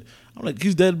that good. I'm like,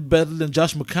 he's better than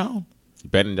Josh McCown.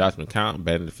 Better than Josh McCown,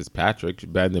 better than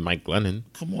Fitzpatrick, better than Mike Glennon.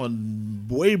 Come on,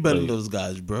 way better than those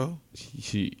guys, bro.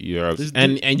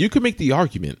 And you could make the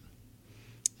argument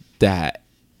that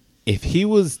if he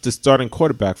was the starting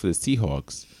quarterback for the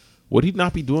Seahawks, would he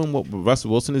not be doing what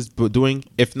Russell Wilson is doing,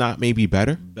 if not maybe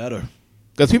better? Better.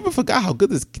 Because people forgot how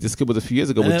good this kid was a few years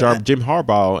ago with Jim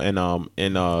Harbaugh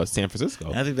in San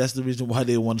Francisco. I think that's the reason why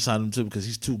they want to sign him too, because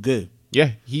he's too good.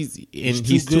 Yeah, he's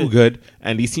too good,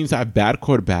 and he seems to have bad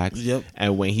quarterbacks. Yep.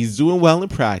 And when he's doing well in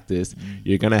practice,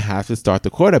 you're gonna have to start the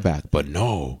quarterback. But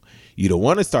no, you don't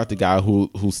want to start the guy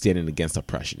who's standing against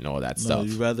oppression and all that stuff.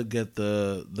 No, you rather get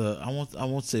I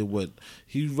won't say what.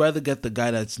 You'd rather get the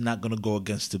guy that's not gonna go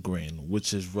against the grain,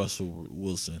 which is Russell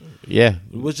Wilson. Yeah,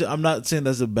 which I'm not saying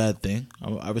that's a bad thing.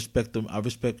 I respect them. I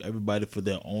respect everybody for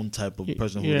their own type of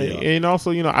person who they are. And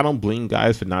also, I don't blame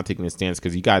guys for not taking a stance,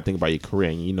 because you gotta think about your career.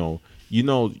 And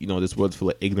this world's full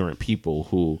of ignorant people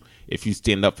who, if you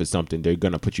stand up for something, they're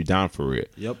gonna put you down for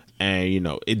it. Yep. And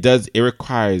it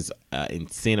requires an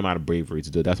insane amount of bravery to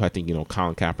do it. That's why I think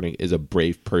Colin Kaepernick is a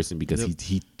brave person, because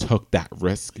he took that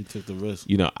risk. He took the risk.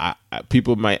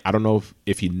 People might, I don't know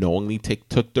if he knowingly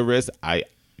took the risk.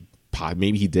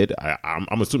 Maybe he did.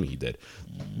 I'm assuming he did,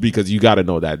 because you got to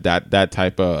know that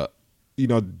type of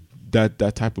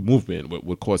that type of movement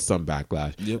would cause some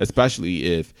backlash, especially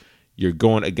if you're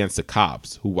going against the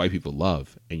cops who white people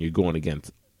love, and you're going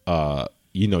against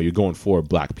you're going for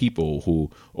black people who,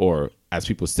 or as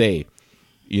people say,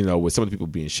 with some of the people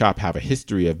being shot, have a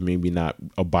history of maybe not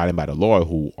abiding by the law,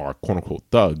 who are quote unquote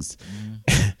thugs.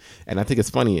 And I think it's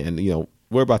funny, and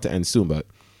we're about to end soon, but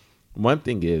one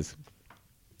thing is,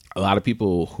 a lot of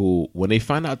people who, when they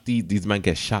find out these men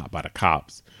get shot by the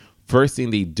cops, first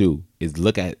thing they do is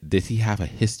look at, does he have a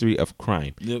history of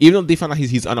crime? Yep. Even though they find out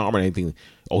he's unarmed or anything,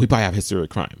 he probably have a history of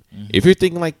crime. Mm-hmm. If you're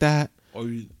thinking like that,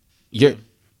 you're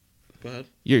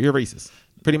racist,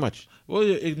 pretty much. Well,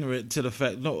 you're ignorant to the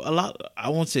fact. No, a lot. I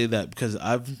won't say that, because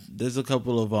there's a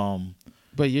couple of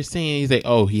But you're saying he's like,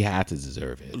 he had to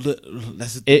deserve it.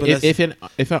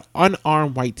 If an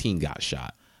unarmed white teen got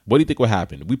shot, what do you think would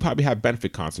happen? We probably have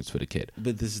benefit concerts for the kid.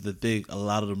 But this is the thing: a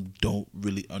lot of them don't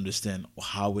really understand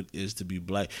how it is to be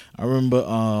black. I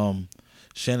remember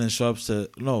Shannon Sharp said,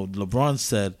 no, LeBron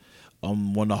said,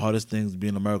 one of the hardest things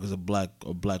being America is a black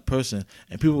person,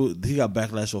 and he got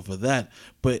backlash off of that.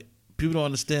 But people don't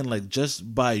understand, like,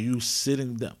 just by you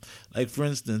sitting down, like, for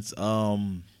instance,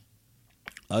 I'll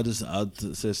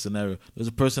say a scenario. There's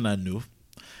a person I knew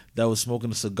that was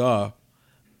smoking a cigar,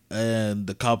 and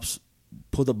the cops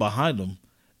pulled up behind him,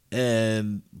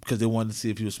 and because they wanted to see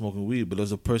if he was smoking weed. But there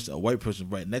was a white person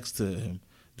right next to him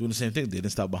doing the same thing. They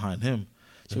didn't stop behind him.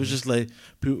 So it's just like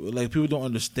people don't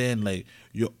understand. Like,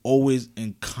 you're always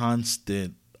in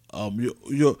constant.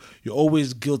 You're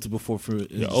always guilty before fear.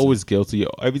 You're always guilty.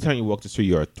 Every time you walk the street,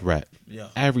 you're a threat. Yeah.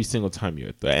 Every single time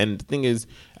you're a threat. And the thing is,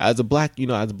 as black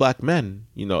men,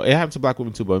 it happens to black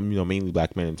women too, but mainly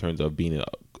black men in terms of being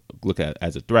looked at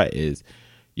as a threat, is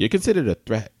you're considered a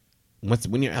threat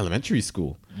when you're in elementary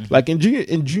school. Mm-hmm. Like in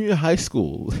junior high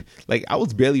school, like I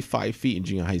was barely 5 feet in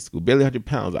junior high school, barely 100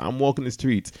 pounds. I'm walking the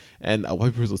streets, and a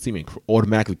white person will see me and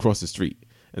automatically cross the street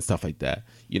and stuff like that.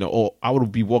 Or I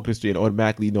would be walking the street and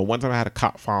automatically, one time I had a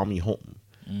cop follow me home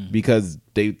because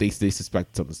they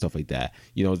suspect something, stuff like that.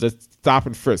 Just stop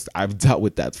and frisk. I've dealt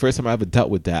with that. First time I ever dealt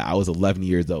with that, I was 11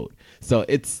 years old. So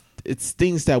it's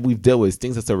things that we've dealt with,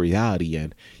 things that's a reality.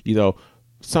 And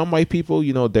some white people,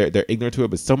 they're ignorant to it,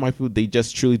 but some white people, they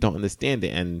just truly don't understand it,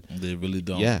 and they really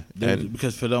don't. Yeah,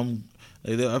 because for them,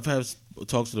 I've had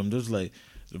talks to them. There's like,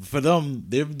 for them,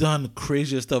 they've done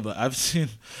crazier stuff. But I've seen,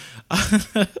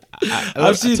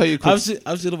 I've seen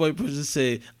a white person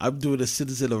say, "I'm doing a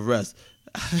citizen arrest."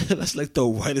 That's like the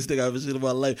whitest thing I've ever seen in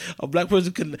my life. A black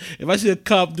person can, if I see a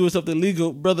cop doing something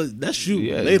illegal, brother, that's you.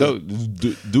 Yeah,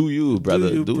 do you,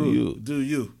 brother, do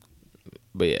you.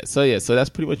 But so that's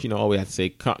pretty much all we have to say.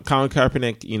 Colin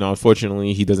Kaepernick,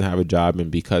 unfortunately, he doesn't have a job, and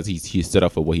because he stood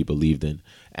up for what he believed in,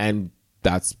 and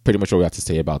that's pretty much what we have to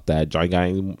say about that. John, got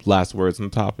any last words on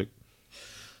the topic?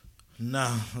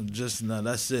 Nah,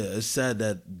 that's it. It's sad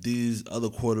that these other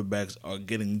quarterbacks are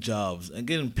getting jobs and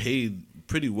getting paid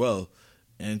pretty well,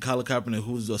 and Colin Kaepernick,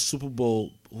 who's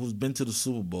been to the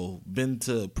Super Bowl, been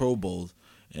to Pro Bowls,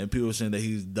 and people are saying that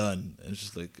he's done. And it's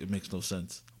just like, it makes no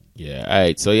sense. Yeah. All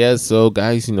right. So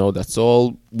guys, that's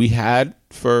all we had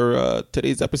for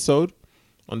today's episode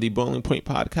on the Boiling Point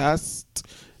Podcast,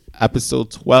 episode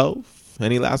 12.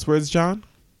 Any last words, John?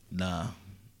 Nah,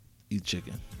 eat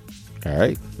chicken. All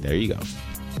right. There you go.